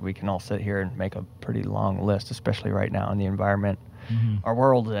there, right? We can all sit here and make a pretty long list, especially right now in the environment our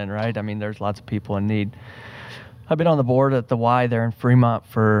world's in, right? I mean, there's lots of people in need. I've been on the board at the Y there in Fremont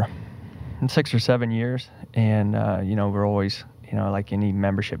for 6 or 7 years, and we're always, like any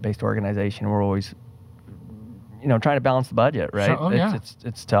membership-based organization, we're always trying to balance the budget, right?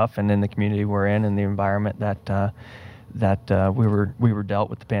 It's tough, and in the community we're in and the environment that we were dealt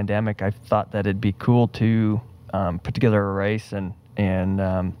with the pandemic, I thought that it'd be cool to put together a race and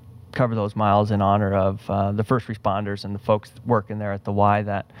cover those miles in honor of the first responders and the folks working there at the Y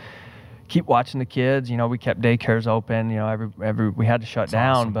that keep watching the kids. We kept daycares open. We had to shut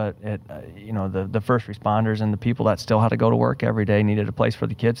down, but the first responders and the people that still had to go to work every day needed a place for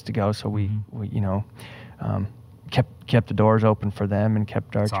the kids to go. So we kept the doors open for them and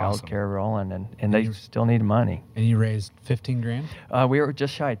kept our child care rolling, and they still needed money. And you raised $15,000? We were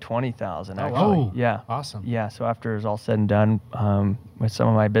just shy of 20,000 actually. wow. Yeah. Awesome. Yeah. So after it was all said and done, with some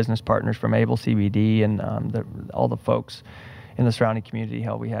of my business partners from Able CBD and all the folks in the surrounding community,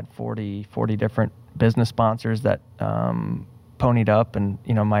 we had 40 different business sponsors that ponied up, and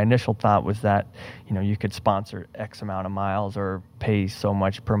my initial thought was that you could sponsor X amount of miles or pay so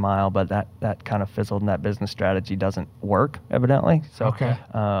much per mile, but that kind of fizzled, and that business strategy doesn't work evidently. So Okay.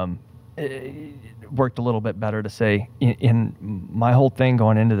 It worked a little bit better to say in my whole thing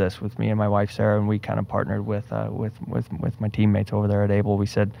going into this with me and my wife Sarah, and we kind of partnered with my teammates over there at Able. We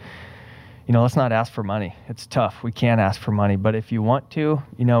said, let's not ask for money. It's tough. We can't ask for money. But if you want to,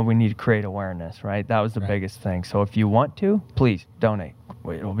 we need to create awareness, right? That was the biggest thing. So if you want to, please donate.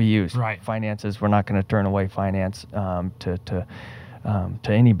 It'll be used. Right. Finances, we're not going to turn away finance to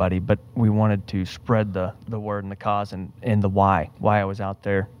anybody, but we wanted to spread the word and the cause and the why I was out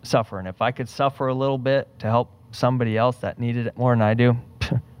there suffering. If I could suffer a little bit to help somebody else that needed it more than I do,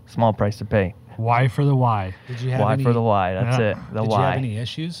 small price to pay. Y for the Y. Did you have Why any, for the why? That's Yeah. it. The Did why. you have any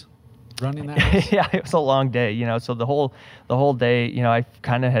issues running that race? Yeah, it was a long day, so the whole day, I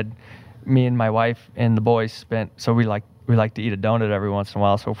kind of had, me and my wife and the boys spent, so we like to eat a donut every once in a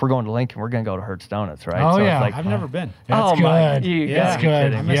while. So if we're going to Lincoln, we're going to go to Hertz Donuts, right? Oh, so yeah. It's like, I've never been. That's oh good. my, you Yeah, gotta That's be good.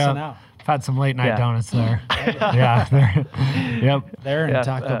 kidding I'm me. missing Yeah. out. I've had some late night Yeah. donuts there. Yeah. Yep. There in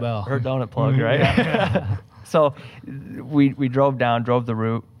Taco Bell. Her donut plug, right? So we drove the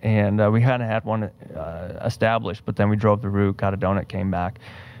route, and we kind of had one established, but then we drove the route, got a donut, came back.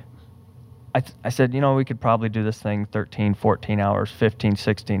 I said, we could probably do this thing 13, 14 hours, 15,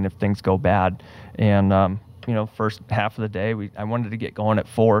 16 if things go bad. And, first half of the day, I wanted to get going at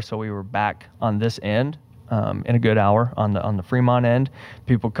 4, so we were back on this end in a good hour on the Fremont end.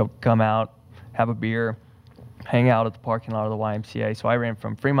 People could come out, have a beer, hang out at the parking lot of the YMCA. So I ran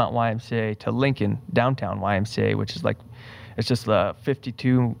from Fremont YMCA to Lincoln downtown YMCA, which is it's just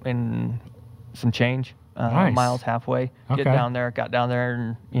 52 and some change Nice. miles halfway. Okay. Got down there,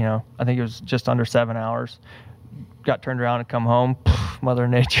 and I think it was just under 7 hours. Got turned around and come home. Mother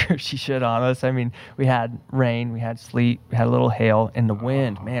Nature, she shit on us. I mean, we had rain, we had sleet, we had a little hail, and the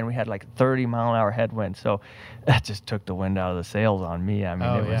wind. Man, we had like 30-mile-an-hour headwind. So that just took the wind out of the sails on me. I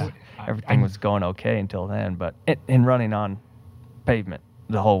mean, everything was going okay until then. But in running on pavement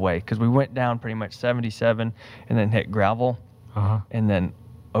the whole way, because we went down pretty much 77 and then hit gravel, and then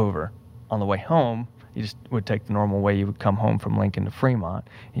over. On the way home, you just would take the normal way you would come home from Lincoln to Fremont.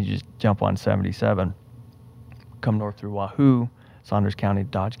 You just jump on 77, come north through Wahoo, Saunders County,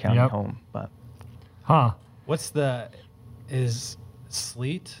 Dodge County home. But Is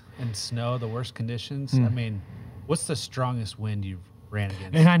sleet and snow the worst conditions? I mean, what's the strongest wind you've ran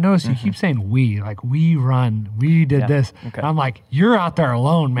against. And I noticed you keep saying we, like we run, we did this. Okay. And I'm like, you're out there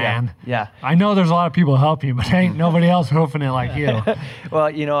alone, man. Yeah. I know there's a lot of people help you, but ain't nobody else hoofing it like you. Well,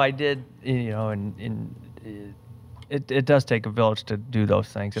 I did, and it does take a village to do those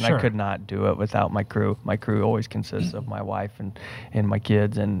things, and Sure. I could not do it without my crew. My crew always consists of my wife and my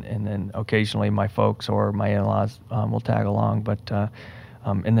kids, and then occasionally my folks or my in-laws will tag along, but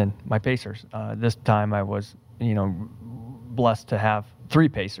and then my pacers. This time I was, blessed to have 3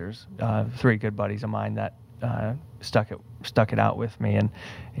 pacers, 3 good buddies of mine that stuck it out with me, and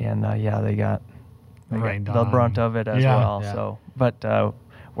they got the brunt of it as well. Yeah. So, but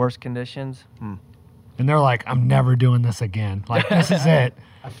worst conditions. And they're like, I'm never doing this again. Like, this is it.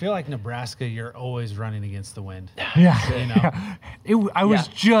 I feel like Nebraska, you're always running against the wind. Yeah. Yeah. The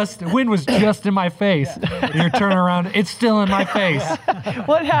wind was just in my face. You're turning around, it's still in my face.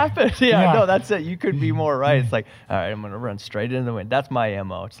 What happened? Yeah, Yeah. no, that's it. You could be more right. It's like, all right, I'm going to run straight into the wind. That's my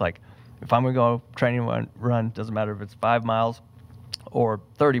MO. It's like, if I'm going to go training run, doesn't matter if it's 5 miles or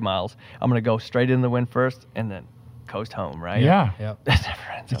 30 miles, I'm going to go straight in the wind first and then coast home, right? Yeah. Yep. That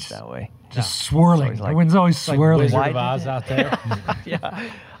never ends up that way. Just swirling. always like- the wind's always It's like swirling. Wizard Why of did Oz it- out there. Yeah.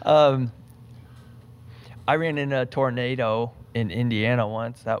 I ran in a tornado in Indiana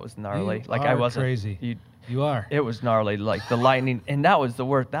once. That was gnarly. You I are wasn't crazy. You are. It was gnarly, like the lightning, and that was the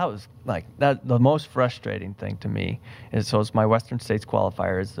worst. That was like that. The most frustrating thing to me is it's my Western States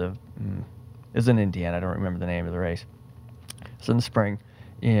qualifier is in Indiana. I don't remember the name of the race. It's in the spring,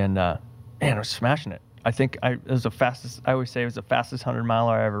 and man, I was smashing it. I think it was the fastest. I always say it was the fastest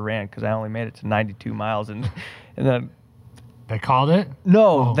 100-miler I ever ran because I only made it to 92 miles, and then. They called it?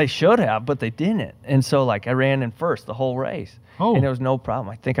 No, Oh. they should have, but they didn't. And so, I ran in first the whole race. Oh. And there was no problem.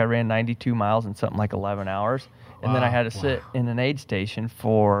 I think I ran 92 miles in something like 11 hours. And then I Wow. had to sit in an aid station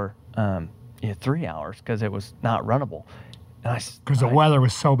for 3 hours because it was not runnable. Because the weather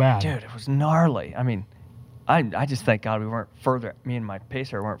was so bad. Dude, it was gnarly. I mean, I just thank God we weren't further, me and my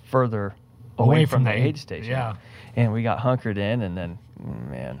pacer weren't further away from the aid station. Yeah. And we got hunkered in, and then,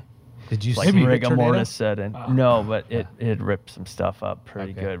 man. Did you Like see the rigor tornado? mortis set in. No, but it ripped some stuff up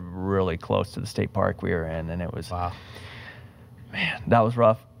pretty Okay. good, really close to the state park we were in, and it was, Wow. man, that was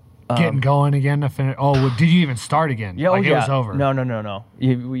rough. Getting going again to finish. Oh, did you even start again? Yeah, Like oh, it yeah. was over. No.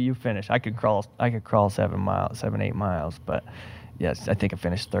 You finished. I could crawl 7-8 miles, but yes, I think I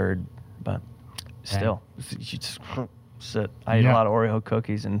finished 3rd, but still, you just sit. I ate a Yeah. lot of Oreo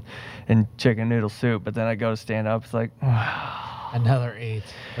cookies and chicken noodle soup, but then I go to stand up. It's like, Another 8.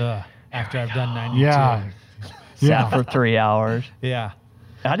 Ugh. After I've done 92. Yeah. sat for 3 hours. Yeah.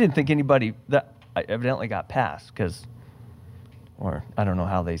 I didn't think anybody that I evidently got past or I don't know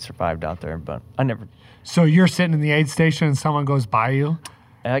how they survived out there, but I never. So you're sitting in the aid station and someone goes by you?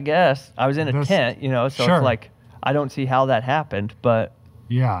 I guess I was in a That's- tent, so Sure. it's like I don't see how that happened, but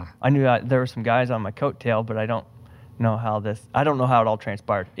Yeah. I knew there were some guys on my coattail, but I don't know how it all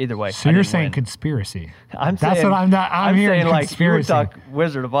transpired. Either way, So I you're didn't saying win. conspiracy. I'm That's saying, what I'm hearing, saying like you would conspiracy. talk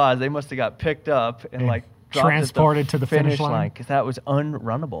Wizard of Oz. They must have got picked up and dropped transported at to the finish line? because that was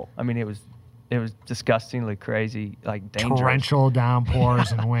unrunnable. I mean, it was disgustingly crazy, like dangerous. Torrential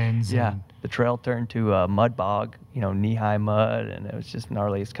downpours and winds. Yeah, And, the trail turned to a mud bog, knee-high mud, and it was just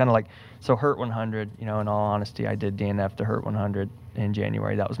gnarly. It's kind of like, so Hurt 100, in all honesty, I did DNF the Hurt 100 in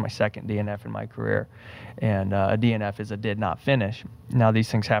January. That was my second DNF in my career. And a DNF is a did not finish. Now, these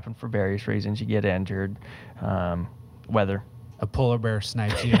things happen for various reasons. You get injured, weather. A polar bear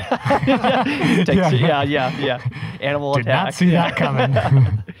snipes you. Takes yeah. Animal did attack. not see that coming.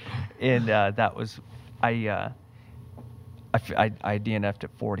 And that was, I DNF'd at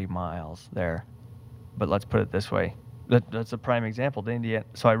 40 miles there. But let's put it this way. That's a prime example.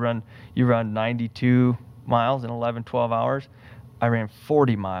 So you run 92 miles in 11, 12 hours. I ran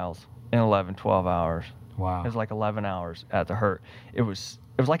 40 miles in 11, 12 hours. Wow. It was like 11 hours at the Hurt. It was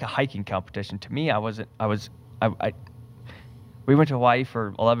like a hiking competition. To me, we went to Hawaii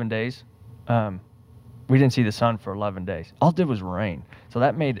for 11 days. We didn't see the sun for 11 days. All it did was rain. So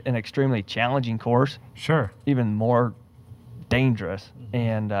that made an extremely challenging course Sure. even more dangerous.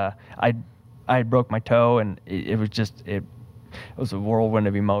 And I broke my toe, and it was a whirlwind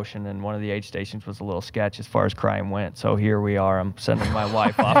of emotion. And one of the aid stations was a little sketch as far as crime went. So here we are. I'm sending my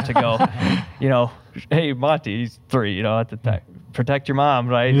wife off to go, hey, Monty, he's 3, at the time. Protect your mom,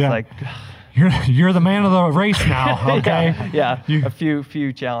 right? Yeah. It's like... You're the man of the race now, okay? Yeah. You- A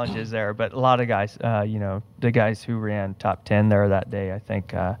few challenges there, but a lot of guys, the guys who ran top 10 there that day, I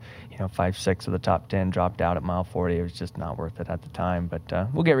think, 5, 6 of the top 10 dropped out at mile 40. It was just not worth it at the time, but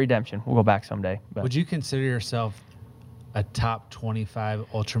we'll get redemption. We'll go back someday. But Would you consider yourself a top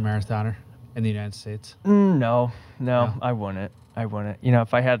 25 ultramarathoner in the United States? No, I wouldn't. I wouldn't. You know,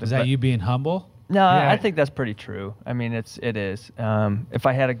 if I had to. Is that you being humble? No, Yeah. I think that's pretty true. I mean, it is. If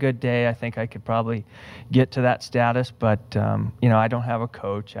I had a good day, I think I could probably get to that status. But you know, I don't have a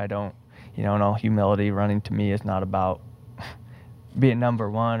coach. I don't. You know, in all humility, running to me is not about being number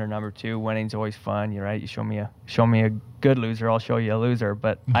one or number two. Winning's always fun. You're right. You show me a good loser, I'll show you a loser.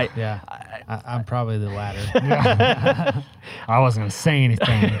 But I'm probably the latter. Yeah. I wasn't gonna say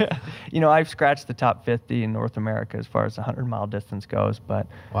anything. You know, I've scratched the top 50 in North America as far as the 100-mile distance goes. But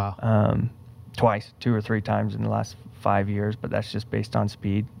Wow. Twice, 2 or 3 times in the last 5 years. But that's just based on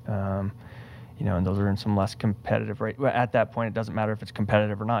speed. You know, and those are in some less competitive rate. Well, at that point, it doesn't matter if it's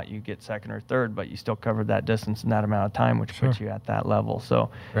competitive or not. You get second or third, but you still covered that distance in that amount of time, which puts you at that level. So,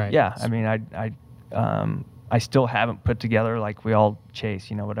 Right. yeah, I mean, I still haven't put together, like we all chase,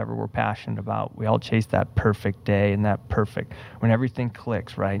 you know, whatever we're passionate about. We all chase that perfect day and that perfect, when everything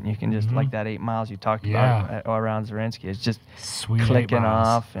clicks, right? And you can just, like that 8 miles you talked about around Zarinsky, it's just Sweet clicking 8 miles.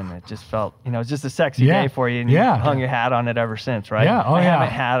 off, and it just felt, you know, it's just a sexy day for you, and you hung your hat on it ever since, right? Yeah, I haven't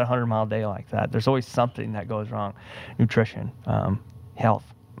had a 100-mile day like that. There's always something that goes wrong. Nutrition, health,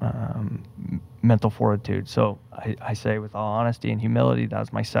 mental fortitude. So I say with all honesty and humility, that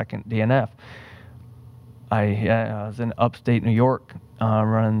was my second DNF. I was in upstate New York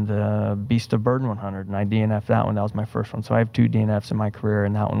running the Beast of Burden 100, and I DNF'd that one. That was my first one. So I have 2 DNFs in my career,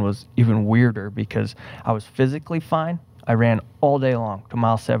 and that one was even weirder because I was physically fine. I ran all day long to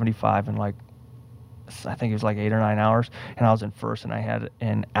mile 75 in I think it was 8 or 9 hours, and I was in first, and I had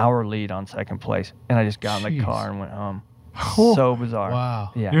an hour lead on second place, and I just got in the car and went home. So bizarre.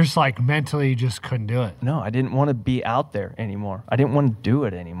 Wow. Yeah. You're just mentally just couldn't do it. No, I didn't want to be out there anymore. I didn't want to do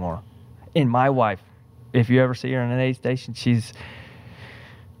it anymore. And my wife, if you ever see her in an aid station, she's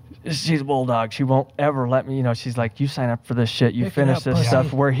a bulldog. She won't ever let me, you know, she's like, you sign up for this shit. You Pick it finish up, this pussy.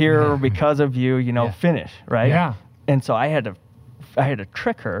 stuff. We're here because of you, you know, finish, right? Yeah. And so I had to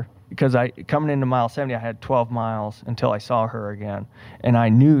trick her because coming into mile 70, I had 12 miles until I saw her again. And I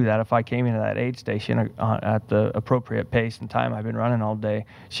knew that if I came into that aid station at the appropriate pace and time I've been running all day,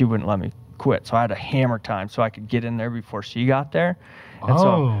 she wouldn't let me quit. So I had to hammer time so I could get in there before she got there. And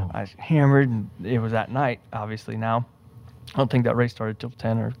so I hammered, and it was at night, obviously now. I don't think that race started till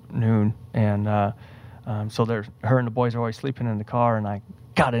 10 or noon. And so her and the boys are always sleeping in the car, and I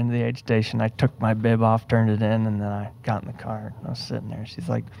got into the aid station. I took my bib off, turned it in, and then I got in the car, and I was sitting there. She's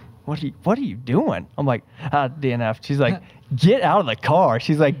like, what are you doing? I'm like, DNF. She's like, get out of the car.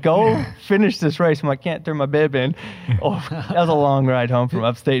 She's like, go finish this race. I'm like, can't turn my bib in. Oh, that was a long ride home from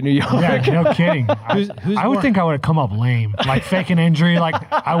upstate New York. Yeah, no kidding. I would think I would have come up lame, fake an injury.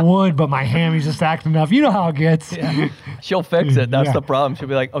 I would, but my hammy's just acting up. You know how it gets. Yeah. She'll fix it. That's the problem. She'll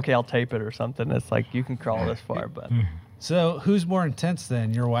be like, okay, I'll tape it or something. It's like, you can crawl this far, but. So who's more intense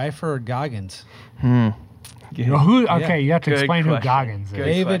then, your wife or Goggins? You have to explain who Goggins is.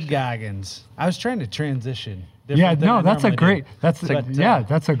 David Goggins. I was trying to transition. Yeah, no, that's a great. That's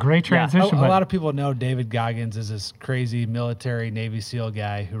a great transition. A lot of people know David Goggins is this crazy military Navy SEAL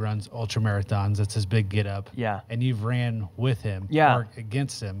guy who runs ultramarathons. That's his big get up. Yeah. And you've ran with him or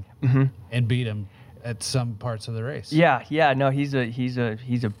against him and beat him at some parts of the race. Yeah. No, he's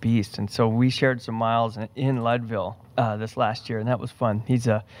a beast. And so we shared some miles in Leadville this last year, and that was fun. He's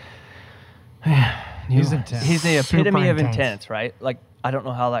intense. He's the epitome Super of intense. intense, right? Like, I don't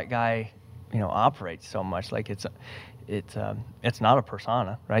know how that guy, operates so much. Like, it's not a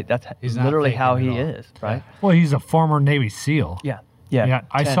persona, right? That's He's not literally faking how it he all. is, right? Well, he's a former Navy SEAL. Yeah.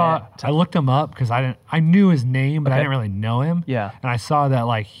 I looked him up because I knew his name, but I Okay. didn't really know him. Yeah. And I saw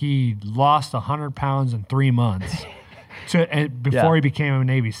that he lost 100 pounds in 3 months. Before he became a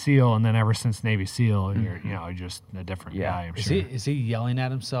Navy SEAL, and then ever since Navy SEAL, you're just a different guy. I'm sure. Is he yelling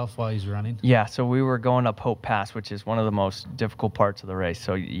at himself while he's running? Yeah, so we were going up Hope Pass, which is one of the most difficult parts of the race.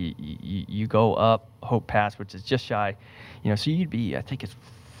 So you go up Hope Pass, which is just shy, so you'd be, I think it's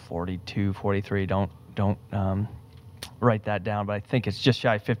 42, 43. Don't write that down, but I think it's just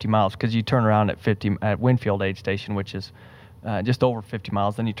shy of 50 miles because you turn around at Winfield Aid Station, which is just over 50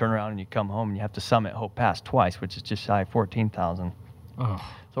 miles. Then you turn around and you come home and you have to summit Hope Pass twice, which is just shy of 14,000.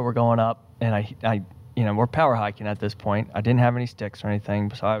 Oh. So we're going up, and I we're power hiking at this point. I didn't have any sticks or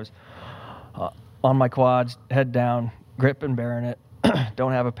anything, so I was on my quads, head down, grip and bearing it.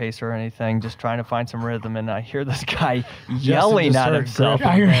 Don't have a pacer or anything, just trying to find some rhythm. And I hear this guy yelling at himself.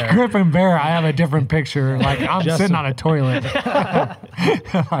 I hear grip and bear. I have a different picture. I'm sitting on a toilet.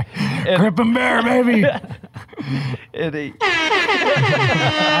 Grip and bear, baby.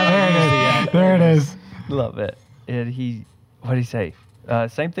 There it is. Love it. And what did he say?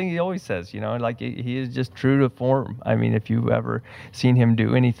 Same thing he always says, like he is just true to form. I mean, if you've ever seen him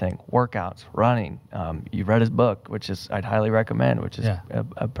do anything, workouts, running, you've read his book, which is I'd highly recommend, which is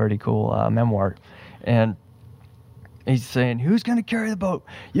a pretty cool memoir. And he's saying, who's going to carry the boat?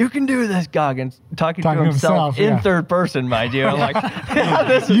 You can do this, Goggins. Talking to himself in third person, mind you. I'm like,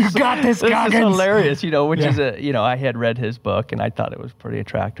 you got this, Goggins. This is hilarious, which is I had read his book and I thought it was pretty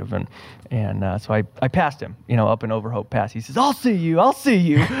attractive. And so I passed him, up in Overhope Pass. He says, I'll see you.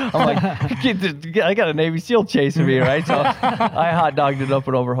 I'm like, I got a Navy SEAL chasing me, right? So I hot dogged it up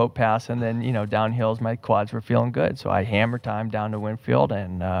at Overhope Pass. And then, down hills, my quads were feeling good. So I hammered time down to Winfield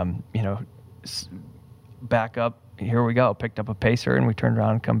and, back up. Here we go. Picked up a pacer and we turned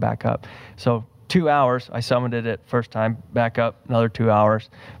around and come back up. So 2 hours. I summited it first time, back up another 2 hours.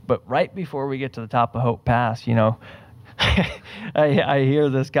 But right before we get to the top of Hope Pass, I hear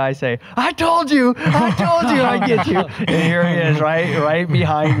this guy say, I told you I'd get you. And here he is right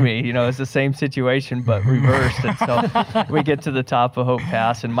behind me. It's the same situation, but reversed. And so we get to the top of Hope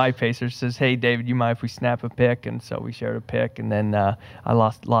Pass and my pacer says, hey, David, you mind if we snap a pic? And so we shared a pic and then I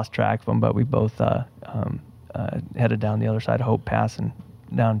lost track of him, but we both headed down the other side of Hope Pass and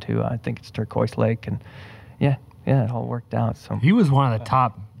down to I think it's Turquoise Lake, and yeah, it all worked out. So he was one of the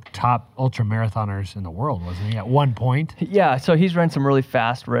top ultramarathoners in the world, wasn't he? At one point. Yeah, so he's run some really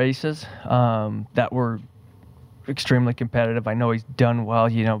fast races that were extremely competitive. I know he's done well.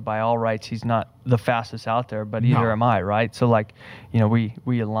 By all rights, he's not the fastest out there, but either am I, right? So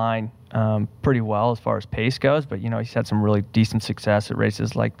we align pretty well as far as pace goes, but he's had some really decent success at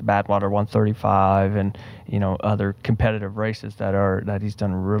races like the Badwater 135 and other competitive races that he's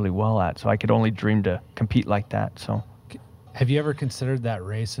done really well at. So I could only dream to compete like that. So have you ever considered that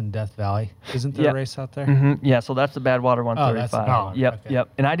race in Death Valley? Isn't there a race out there? Mm-hmm. Yeah, so that's the Badwater 135. Yep. Okay.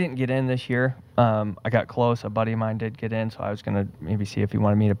 And I didn't get in this year. I got close. A buddy of mine did get in, so I was going to maybe see if he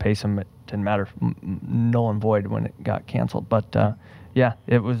wanted me to pace him. It didn't matter, null and void when it got canceled. But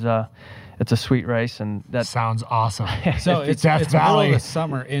it was it's a sweet race, and that sounds awesome. So it's Death middle Valley. of the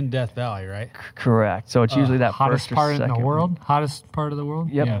summer in Death Valley, right? Correct. So it's usually that hottest first or part second. in the world. Hottest part of the world.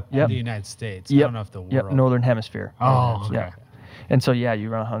 Yep. In the United States. Yep. I don't know if the world. Yep. Northern Hemisphere. Oh, okay. Yeah. And so, you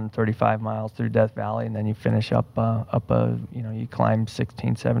run 135 miles through Death Valley, and then you finish up you climb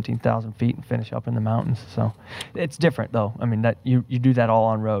 17,000 feet and finish up in the mountains. So it's different, though. I mean, that you do that all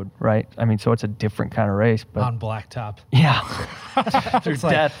on road, right? I mean, so it's a different kind of race. But on blacktop. Yeah. Through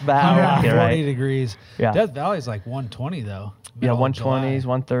Death Valley. 140 right? degrees. Yeah. Death Valley's like 120, though. Yeah, 120s,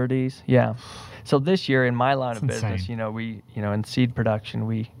 130s. Yeah. So this year in my line of That's business, insane. we in seed production,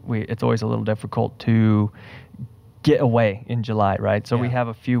 we it's always a little difficult to get away in July, right? So we have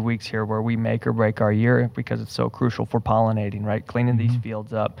a few weeks here where we make or break our year because it's so crucial for pollinating, right? Cleaning these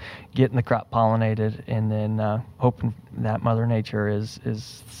fields up, getting the crop pollinated, and then hoping that Mother Nature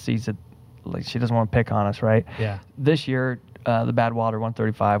sees it, like she doesn't want to pick on us, right? Yeah. This year, the Badwater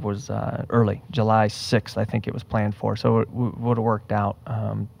 135 was early, July 6th, I think it was planned for. So it would have worked out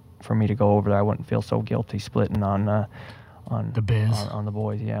for me to go over there. I wouldn't feel so guilty splitting on the biz, on the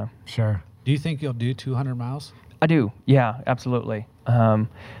boys. Yeah. Sure. Do you think you'll do 200 miles? I do. Yeah, absolutely.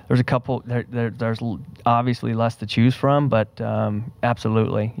 There's a couple. There's obviously less to choose from, but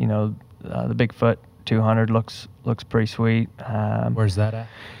absolutely. The Bigfoot 200 looks pretty sweet. Where's that at?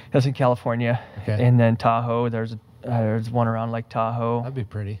 That's in California. Okay. And then Tahoe. There's one around Lake Tahoe. That'd be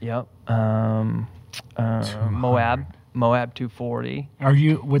pretty. Yep. Moab 240.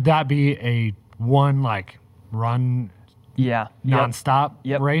 Would that be a one run? Yeah. Nonstop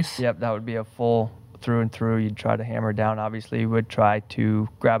race? Yep. That would be a full through and through. You'd try to hammer down. Obviously, you would try to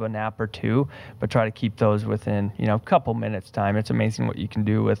grab a nap or two, but try to keep those within, a couple minutes time. It's amazing what you can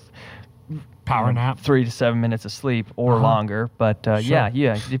do with power nap, 3 to 7 minutes of sleep or longer. But Sure.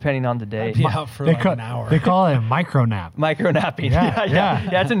 yeah, depending on the day. I'd be out for an hour. They call it a micro nap. Micro napping. Yeah.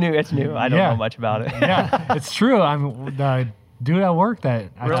 It's new. I don't know much about it. Yeah, it's true. I'm the dude at work that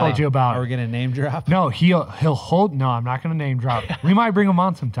I told you about. Are we gonna name drop? No, he'll hold. No, I'm not gonna name drop. We might bring him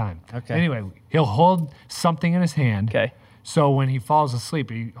on sometime. Okay. Anyway, he'll hold something in his hand. Okay. So when he falls asleep,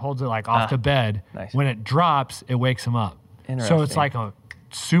 he holds it off the bed. Nice. When it drops, it wakes him up. Interesting. So it's like a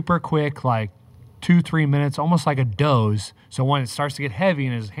super quick, 2-3 minutes, almost like a doze. So when it starts to get heavy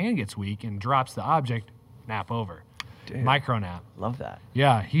and his hand gets weak and drops the object, nap over. Dude, Micro nap. love that.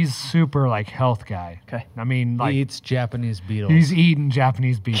 Yeah, he's super health guy. Okay. I mean, He eats Japanese beetles. he's eating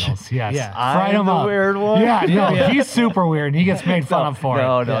Japanese beetles. Yes. Yeah. Fried I'm him the up. weird one? Yeah, no, he's super weird and he gets made fun of for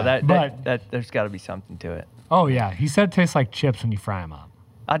No, it. that But- that there's got to be something to it. Oh yeah, he said it tastes like chips when you fry them up.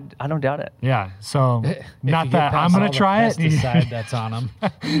 I don't doubt it. Yeah. So If not you get that I'm past going all to the try it. pesticide that's on them.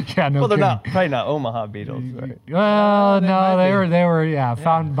 Yeah, no Well, they're kidding. probably not Omaha beetles. Right? Well, they no, might they be. were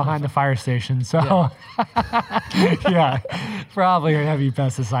found behind the fire station. So yeah, probably heavy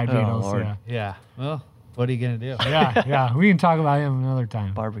pesticide beetles. Lord. Yeah. Yeah. Well, what are you gonna do? Yeah. We can talk about him another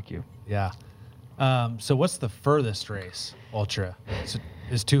time. Barbecue. Yeah. So what's the furthest race ultra?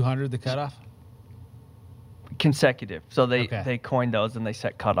 Is 200 the cutoff? Consecutive. So they Okay. they coined those and they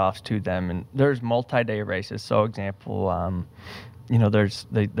set cutoffs to them. And there's multi-day races. So example, there's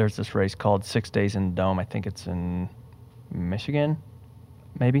this race called 6 Days in the Dome. I think it's in Michigan,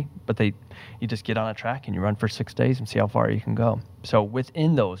 maybe. But you just get on a track and you run for 6 days and see how far you can go. So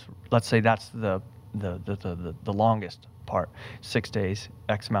within those, let's say that's the longest part, 6 days,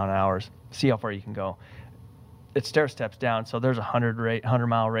 X amount of hours. See how far you can go. It stair steps down. So there's a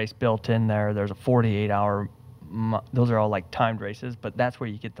 100-mile race built in there. There's a 48-hour. Those are all like timed races, but that's where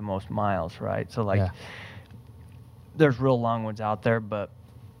you get the most miles, right? So like, there's real long ones out there, but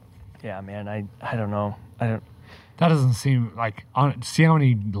yeah, man, I don't know. That doesn't seem like see how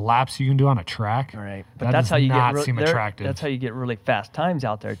many laps you can do on a track. Right, but That that's does how you not get seem attractive. That's how you get really fast times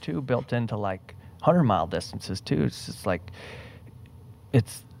out there too, built into like 100-mile distances too. It's just like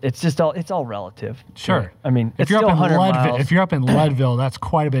it's all relative. Sure. I mean, if it's you're still up in 100 Leadville, miles. if you're up in Leadville, that's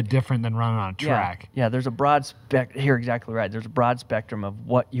quite a bit different than running on a track. Yeah, there's a broad You're exactly right. There's a broad spectrum of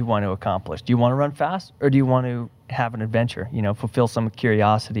what you want to accomplish. Do you want to run fast, or do you want to have an adventure? Fulfill some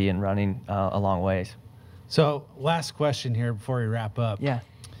curiosity in running a long ways. So last question here before we wrap up. Yeah.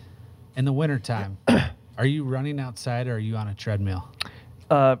 In the wintertime, are you running outside or are you on a treadmill?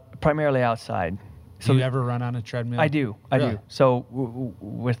 Primarily outside. Do you ever run on a treadmill? I do. Really? I do. So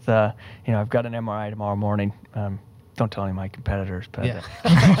with I've got an MRI tomorrow morning. Don't tell any of my competitors, but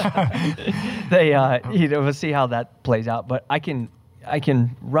they we'll see how that plays out. But I can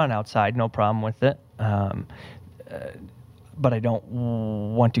run outside, no problem with it. But I don't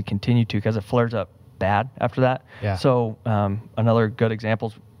want to continue to because it flares up bad after that. Yeah. So another good example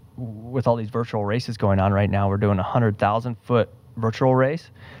is with all these virtual races going on right now, we're doing a 100,000-foot virtual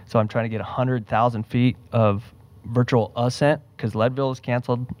race. So I'm trying to get 100,000 feet of virtual ascent because Leadville is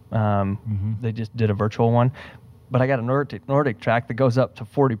canceled. They just did a virtual one. But I got a Nordic track that goes up to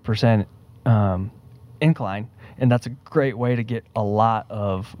 40% incline, and that's a great way to get a lot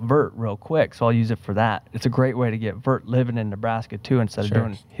of vert real quick. So I'll use it for that. It's a great way to get vert living in Nebraska too instead of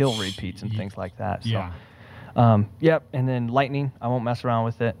doing hill repeats and things like that. So, Yeah. And then lightning, I won't mess around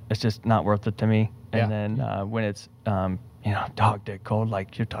with it. It's just not worth it to me. And then when it's dog dick cold,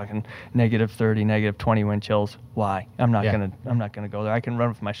 like you're talking -30, -20 wind chills. Why? I'm not gonna go there. I can run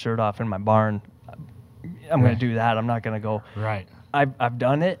with my shirt off in my barn. I'm gonna do that. I'm not gonna go. Right. I've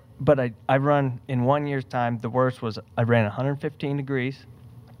done it, but I run in 1 year's time. The worst was I ran 115 degrees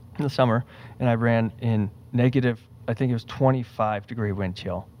in the summer, and I ran in I think it was 25 degree wind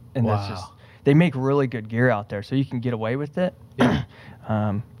chill. And that's just, they make really good gear out there, so you can get away with it. Yeah.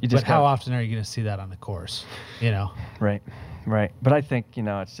 But how often are you going to see that on the course? Right. But I think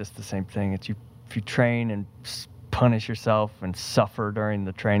it's just the same thing. It's if you train and punish yourself and suffer during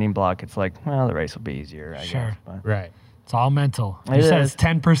the training block, it's like, well, the race will be easier. I guess. But Right. It's all mental. You said it's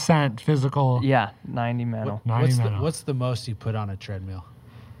 10% physical. Yeah, 90 mental. What's the most you put on a treadmill?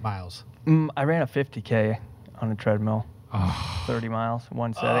 Miles. I ran a 50K on a treadmill. 30 miles,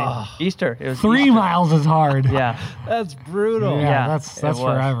 one setting. Easter. It was 3 Easter. miles is hard. Yeah. That's brutal. Yeah, that's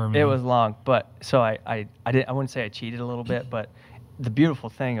forever, man. It was long, but so I wouldn't say I cheated a little bit, but the beautiful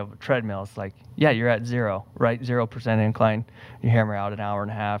thing of a treadmill is like, you're at 0, right? 0% incline. You hammer out an hour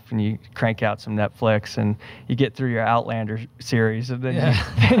and a half, and you crank out some Netflix, and you get through your Outlander series, and then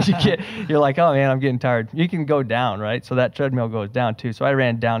you're like, oh man, I'm getting tired. You can go down, right? So that treadmill goes down too. So I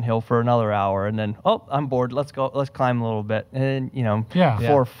ran downhill for another hour, and then I'm bored. Let's climb a little bit, and then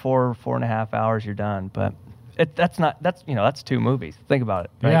 4.5 hours, you're done. But that's 2 movies. Think about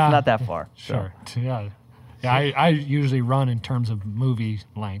it. Right? Yeah. It's not that far. Sure. So. Yeah. Yeah, I usually run in terms of movie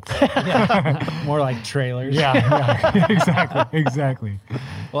length. More like trailers. Yeah, exactly.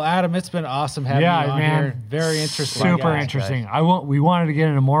 Well, Adam, it's been awesome having you on here. Very interesting. Super interesting. We wanted to get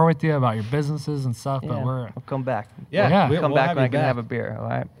into more with you about your businesses and stuff, but I'll come back. Yeah, Come back when I can have a beer. All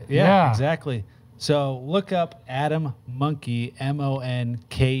right. Yeah, exactly. So look up Adam Monke,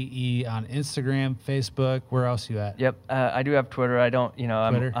 Monke on Instagram, Facebook. Where else you at? Yep, I do have Twitter. I don't,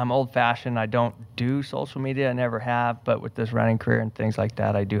 Twitter? I'm old-fashioned. I don't do social media. I never have. But with this running career and things like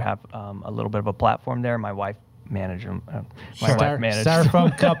that, I do have a little bit of a platform there. My wife manage them. Sure. My wife managed.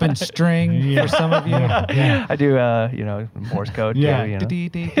 Styrofoam cup and string for some of you. Yeah. I do, Morse code Yeah. too.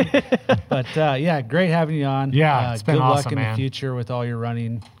 But great having you on. Yeah, it's been good awesome, luck in man. the future with all your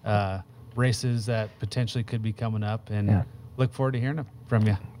running races that potentially could be coming up, and look forward to hearing from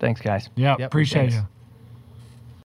you. Thanks, guys. Yeah, Yep, appreciate thanks. you.